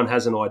know everyone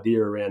has an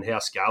idea around how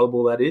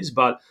scalable that is,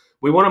 but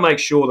we want to make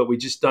sure that we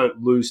just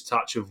don't lose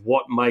touch of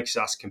what makes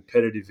us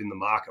competitive in the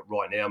market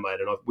right now, mate.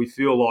 And we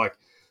feel like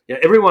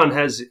everyone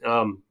has,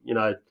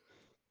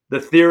 the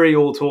theory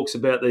all talks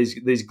about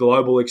these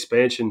global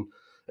expansion,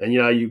 and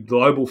you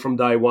global from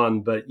day one,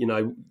 but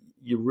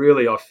you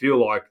really, I feel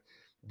like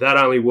that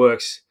only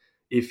works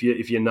if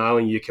you're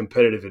nailing your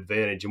competitive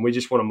advantage, and we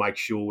just want to make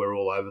sure we're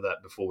all over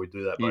that before we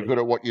do that, You're buddy. good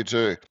at what you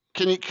do.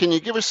 Can you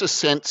give us a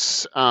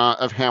sense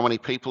of how many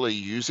people are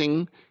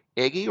using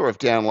Eggy or have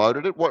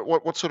downloaded it?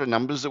 What sort of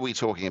numbers are we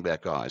talking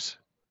about, guys?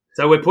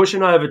 So we're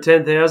pushing over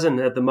 10,000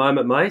 at the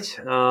moment, mate.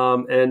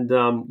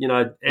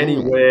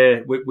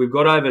 Anywhere we've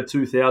got over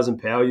 2,000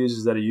 power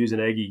users that are using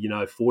Eggy,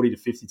 40 to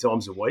 50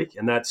 times a week,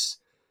 and that's,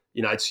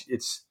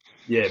 it's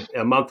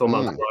our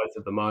month-on-month growth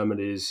at the moment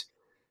is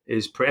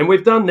and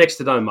we've done next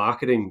to no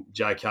marketing,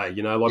 JK.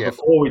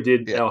 Before we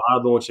did our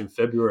hard launch in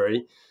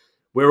February,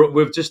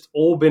 we've just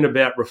all been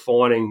about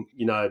refining,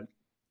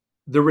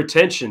 the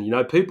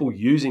retention, people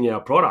using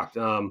our product.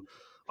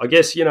 I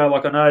guess,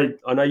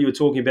 I know you were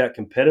talking about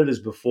competitors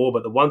before,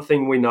 but the one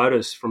thing we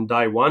noticed from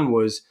day one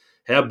was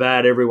how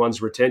bad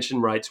everyone's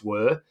retention rates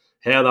were,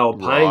 how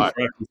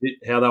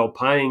they were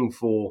paying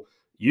for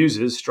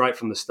users straight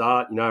from the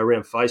start,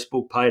 around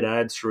Facebook, paid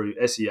ads, through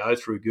SEO,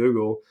 through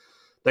Google.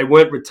 They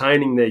weren't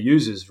retaining their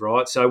users,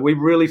 right? So we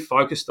really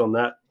focused on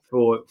that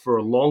for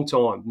a long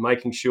time,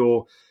 making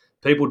sure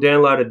people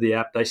downloaded the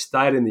app, they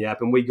stayed in the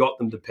app, and we got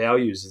them to power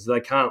users. They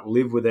can't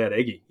live without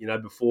Eggy,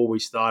 before we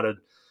started,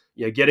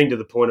 getting to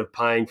the point of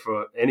paying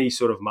for any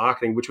sort of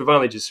marketing, which we've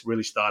only just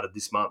really started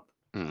this month.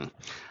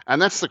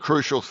 And that's the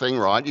crucial thing,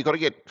 right? You've got to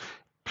get,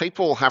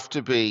 people have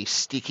to be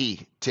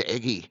sticky to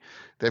Eggy.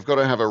 They've got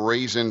to have a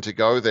reason to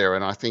go there.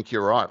 And I think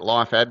you're right.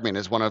 Life admin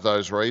is one of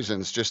those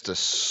reasons, just to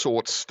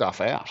sort stuff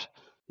out.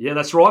 Yeah,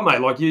 that's right,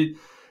 mate. Like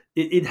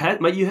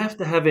mate, you have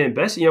to have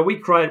ambassadors. We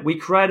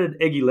created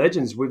Eggy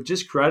Legends. We've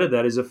just created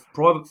that as a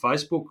private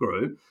Facebook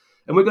group.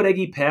 And we've got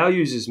Eggy Power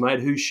users, mate,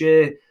 who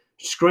share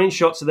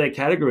screenshots of their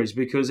categories,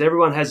 because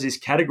everyone has this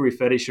category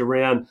fetish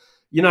around,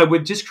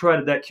 we've just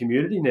created that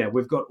community now.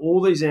 We've got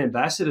all these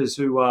ambassadors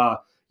who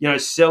are,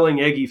 selling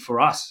Eggy for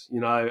us,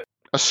 Are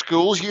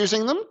schools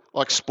using them,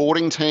 like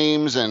sporting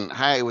teams? And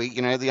hey,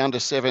 the under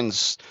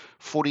sevens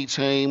footy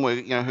team,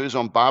 who's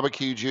on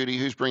barbecue duty,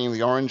 who's bringing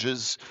the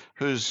oranges,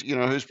 who's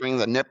bringing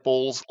the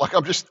netballs? Like,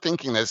 I'm just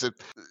thinking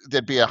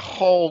there'd be a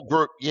whole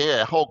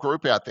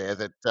group out there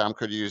that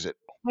could use it.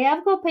 We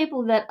have got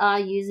people that are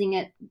using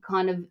it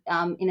kind of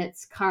in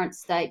its current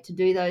state to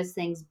do those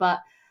things, but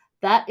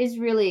that is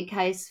really a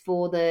case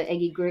for the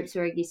Eggy groups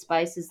or Eggy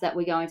spaces that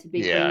we're going to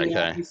be bringing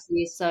out this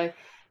year.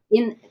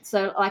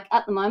 So like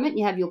at the moment,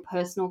 you have your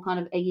personal kind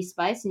of Eggy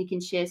space, and you can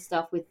share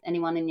stuff with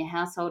anyone in your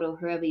household or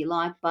whoever you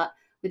like. But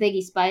with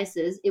Eggy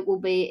spaces, it will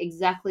be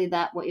exactly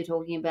that, what you're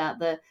talking about,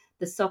 the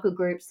soccer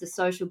groups, the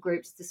social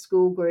groups, the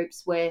school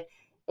groups, where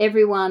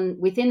everyone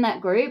within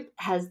that group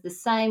has the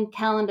same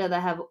calendar. They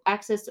have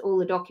access to all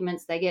the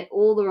documents. They get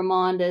all the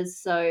reminders.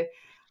 So,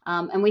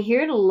 and we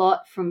hear it a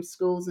lot from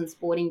schools and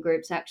sporting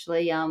groups,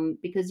 actually,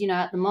 because,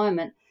 at the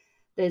moment,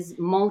 there's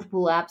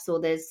multiple apps, or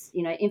there's,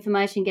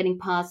 information getting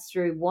passed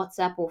through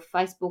WhatsApp or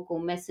Facebook or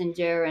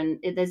Messenger, and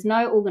there's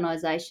no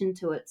organisation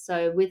to it.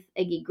 So with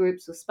Eggy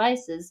groups or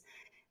spaces,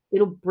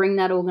 it'll bring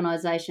that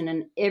organisation,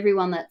 and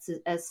everyone that's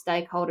a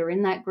stakeholder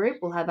in that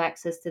group will have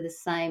access to the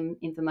same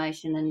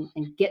information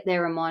and get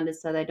their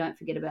reminders so they don't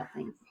forget about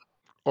things.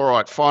 All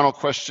right, final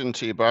question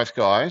to you both,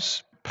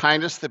 guys.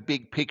 Paint us the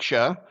big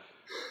picture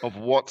of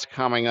what's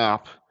coming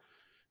up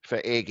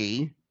for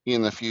Eggy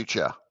in the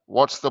future.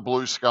 What's the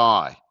blue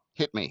sky?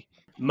 Hit me.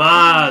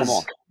 Mars.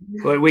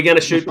 We're going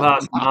to shoot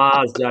past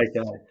Mars,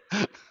 JK.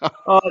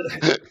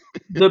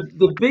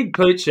 The big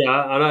picture,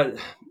 I know,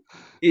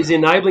 is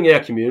enabling our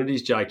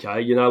communities,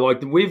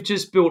 JK. We've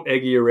just built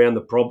Eggy around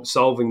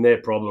solving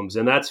their problems,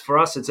 and that's, for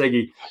us, it's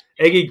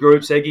Eggy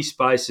groups, Eggy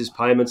spaces,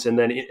 payments, and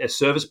then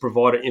service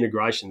provider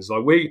integrations.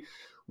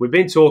 We've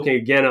been talking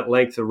again at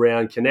length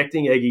around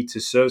connecting Eggy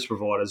to service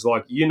providers.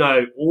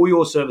 All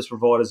your service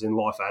providers in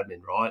life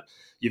admin, right?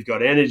 You've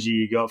got energy,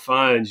 you've got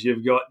phones,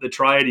 you've got the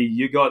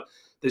tradie,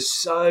 there's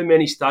so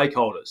many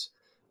stakeholders.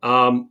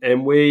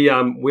 And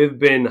we've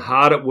been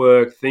hard at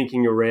work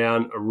thinking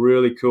around a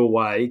really cool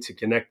way to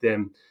connect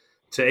them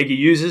to Eggy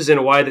users in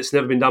a way that's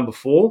never been done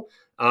before.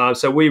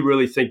 So we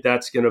really think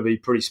that's going to be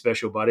pretty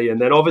special, buddy. And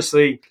then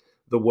obviously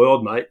the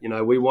world, mate,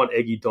 we want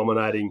Eggy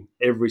dominating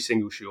every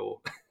single shore.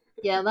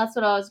 Yeah, that's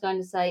what I was going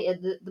to say.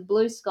 The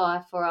blue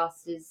sky for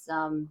us is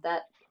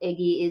that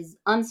Eggy is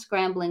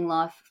unscrambling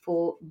life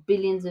for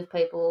billions of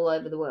people all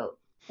over the world.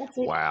 That's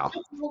it. Wow.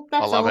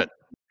 That's I love it.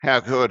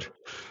 How good.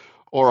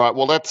 All right,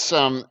 well, let's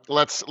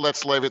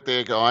leave it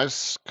there,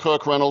 guys.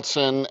 Kirk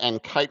Reynoldson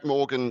and Kate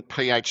Morgan,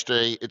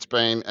 PhD, it's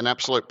been an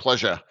absolute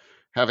pleasure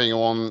having you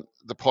on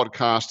the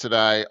podcast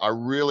today. I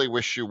really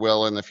wish you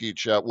well in the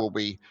future. We'll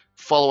be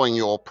following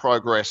your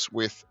progress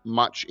with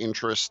much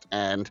interest,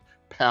 and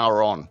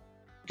power on.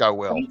 Go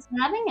well. Thanks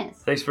for having us.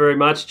 Thanks very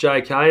much,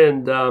 JK,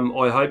 and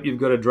I hope you've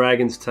got a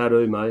dragon's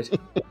tattoo, mate.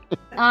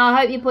 I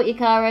hope you put your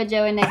car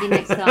Joe in Eggy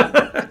next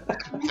time.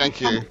 Thank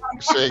you.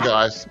 See you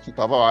guys.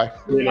 Bye-bye.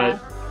 See you, mate.